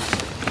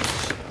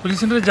 কোচিং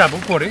সেন্টারে যাবো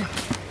পরে,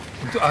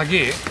 কিন্তু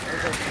আগে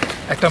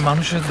একটা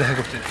মানুষের সাথে দেখা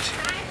করতে যাচ্ছি।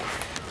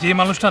 যে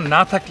মানুষটা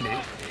না থাকলে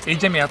এই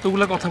যে আমি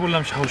এতগুলো কথা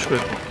বললাম সাহস করে,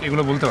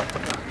 এগুলো বলতে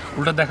পারতাম না।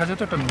 উল্টা দেখা যেত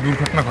একটা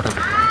দুর্ঘটনা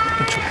ঘটাবে।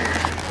 বুঝছো?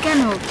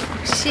 কেন?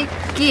 সে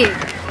কে?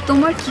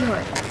 তোমার কি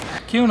হয়?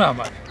 কেউ না,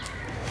 আমার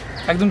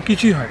একদম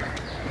কিছুই হয় না,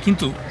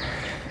 কিন্তু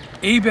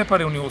এই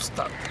ব্যাপারে উনি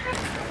ওস্তাদ।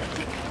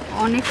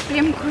 অনেক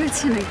প্রেম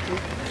করেছে নাকি?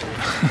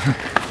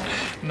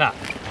 না,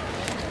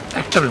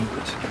 একটা প্রেম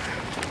করেছে,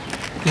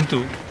 কিন্তু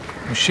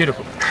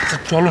সেরকম।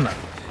 চলো না,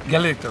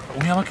 গেলে দেখতে পাবো।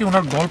 উনি আমাকে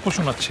ওনার গল্প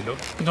শোনাচ্ছিল,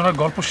 কিন্তু ওনার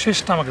গল্প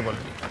শেষটা আমাকে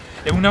বলেনি।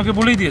 এবং উনি আমাকে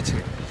বলেই দিয়েছে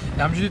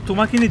আমি যদি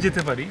তোমাকে নিয়ে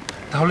যেতে পারি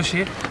তাহলে সে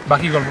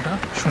বাকি গল্পটা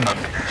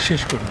শোনাবে,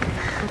 শেষ করবে।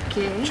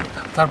 ওকে।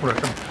 তারপর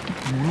একটা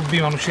মুরব্বী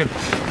মানুষের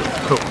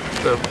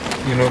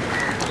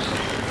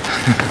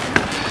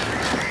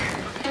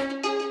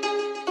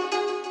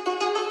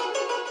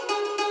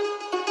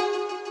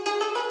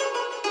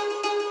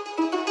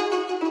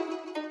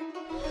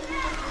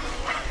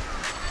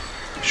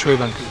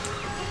শোয়েব আঙ্কেল,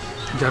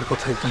 যার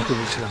কথাই তোমাকে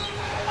বলছিলাম,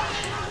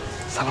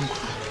 সালাম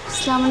করো।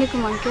 আসসালামু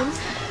আলাইকুম আঙ্কেল।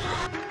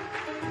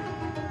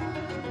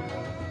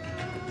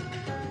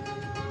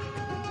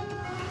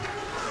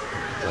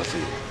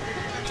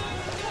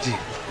 জি,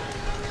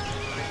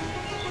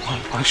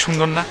 অনেক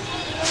সুন্দর না?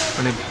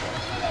 মানে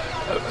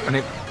মানে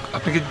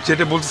আপনাকে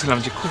যেটা বলতেছিলাম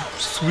যে খুব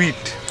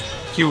সুইট,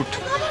 কিউট।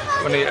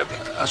 মানে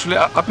আসলে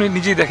আপনি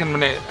নিজেই দেখেন,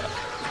 মানে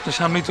আপনার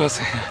সামনেই তো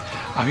আছে।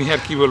 আমি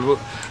আর কি বলবো,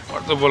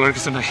 আর তো বলার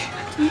কিছু নাই।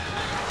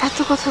 এত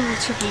কথা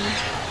বলছো কেন?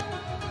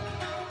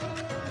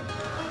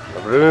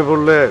 প্রেমে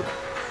বললে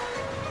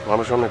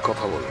মানুষ অনেক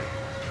কথা বলে,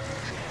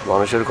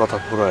 মানুষের কথা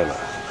ফুরায় না।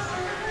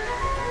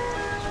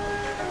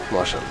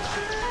 মাশাআল্লাহ,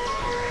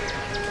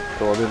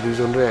 তোমাদের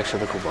দুইজনের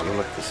একসাথে খুব ভালো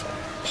লাগতেছে।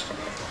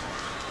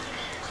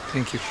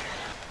 Thank you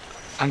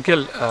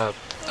uncle.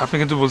 আপনি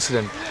কিন্তু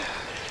বলছিলেন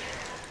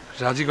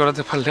রাজি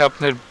করাতে পারলে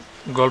আপনার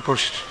গল্প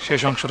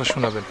শেষ অংশটা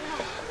শোনাবেন।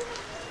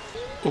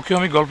 ওকে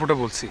আমি গল্পটা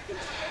বলছি,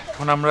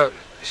 এখন আমরা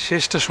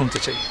শেষটা শুনতে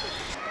চাই।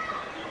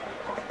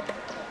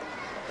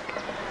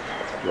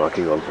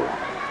 বাকি গল্প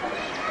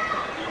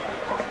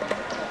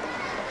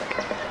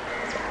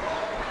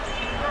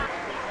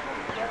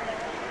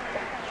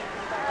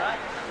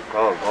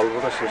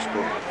গল্পটা শেষ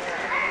করব।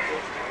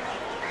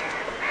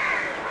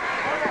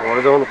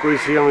 পরে যখন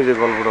কইছি আমি যে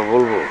গল্পটা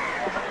বলবো,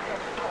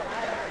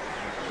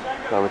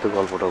 আমি তো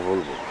গল্পটা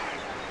বলবো।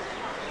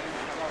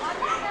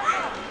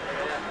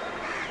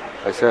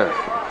 আচ্ছা,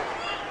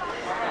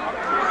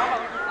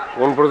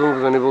 কোন পর্যন্ত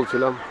জানি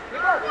বলছিলাম?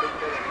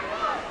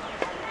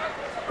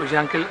 ওই যে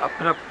আঙ্কেল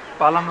আপনারা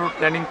পালানোর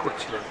প্ল্যানিং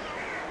করছিলেন।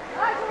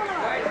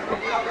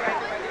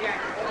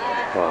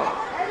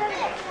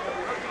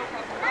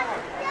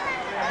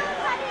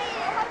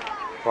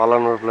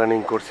 পালানোর প্ল্যানিং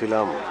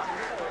করছিলাম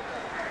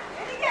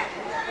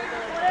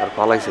আর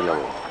পালাইছিলাম।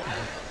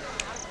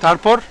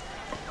 তারপর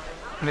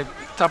মানে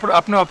তারপর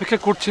আপনি অপেক্ষা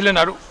করছিলেন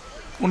আর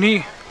উনি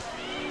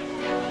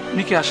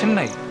কি আসেন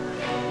নাই?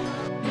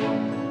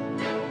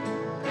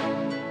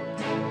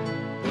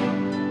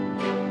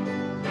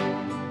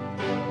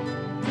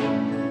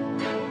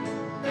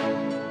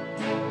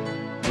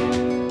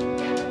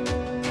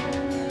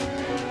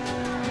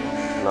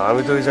 না,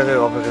 আমি তো ওই জায়গায়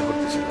অপেক্ষা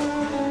করতেছিলাম।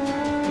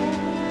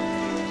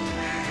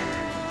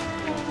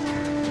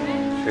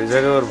 সেই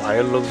জায়গায় ওর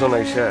ভাইয়ের লোকজন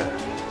আইসা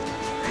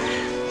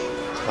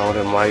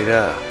আমাদের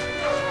মাইরা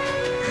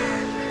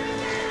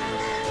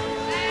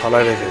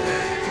ফালাই রেখে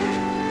যায়।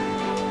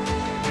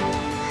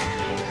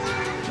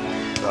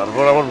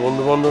 তারপর আমার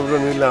বন্ধু বান্ধবরা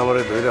মিলে আমার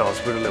ধরে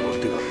হসপিটালে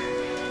ভর্তি করে।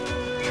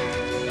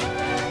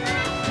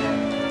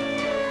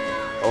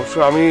 অবশ্য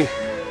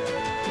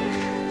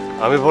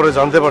আমি পরে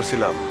জানতে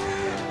পারছিলাম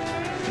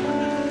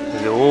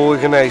যে ও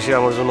এখানে এসে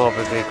আমার জন্য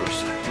অপেক্ষাই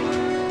করছে।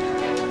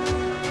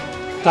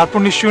 তারপর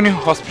নিশ্চয়ই উনি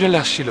হসপিটালে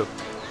আসছিল,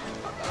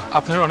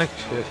 আপনার অনেক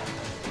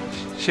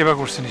সেবা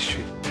করছে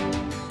নিশ্চয়ই।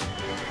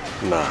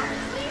 না,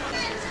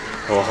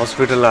 ও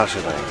হসপিটালে আসে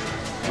নাই।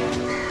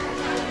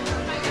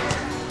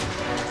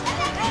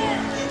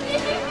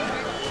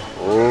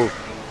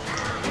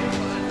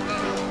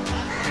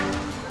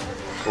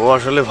 ও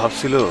আসলে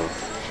ভাবছিল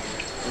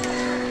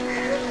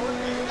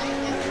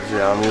যে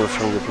আমি ওর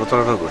সঙ্গে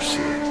প্রতারণা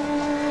করছি,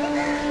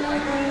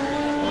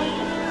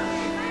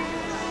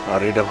 আর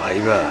এটা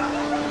ভাইবা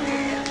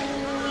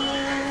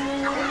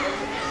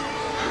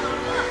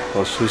ও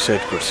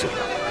সুইসাইড করছিল।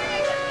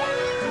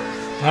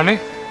 মানে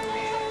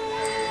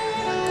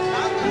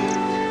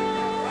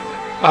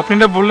আপনি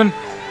না বললেন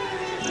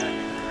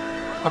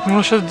আপনি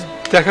ওর সাথে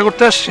দেখা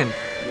করতে আসছেন?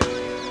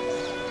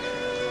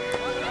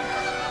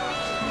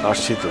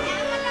 আসছি তো,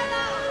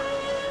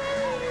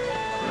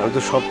 আমি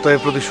তো সপ্তাহে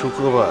প্রতি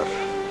শুক্রবার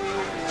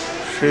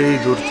সেই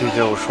দূর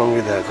থেকে ওর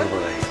সঙ্গে দেখা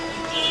করবার আই।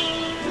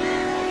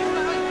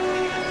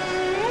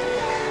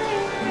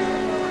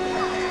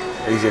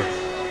 এই যে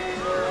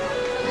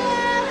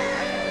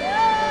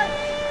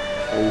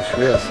এই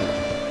শুয়ে আছে।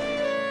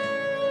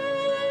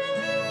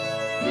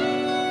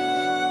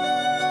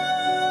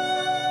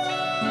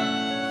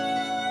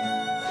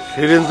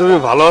 শিরিন, তুমি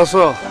ভালো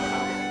আছো?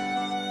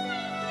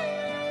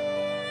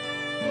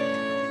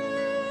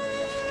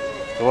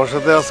 তোমার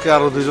সাথে আজকে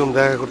আরো দুজন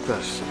দেখা করতে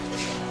আসছে।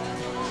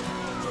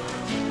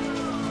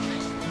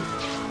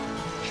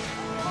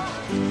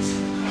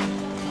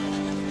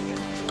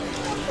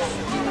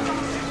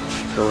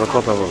 তোমরা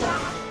কথা বলো।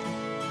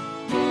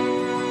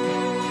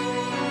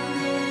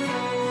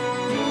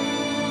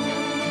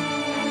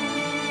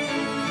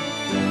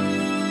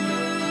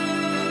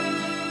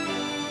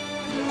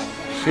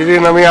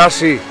 শিরিন, আমি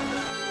আসি।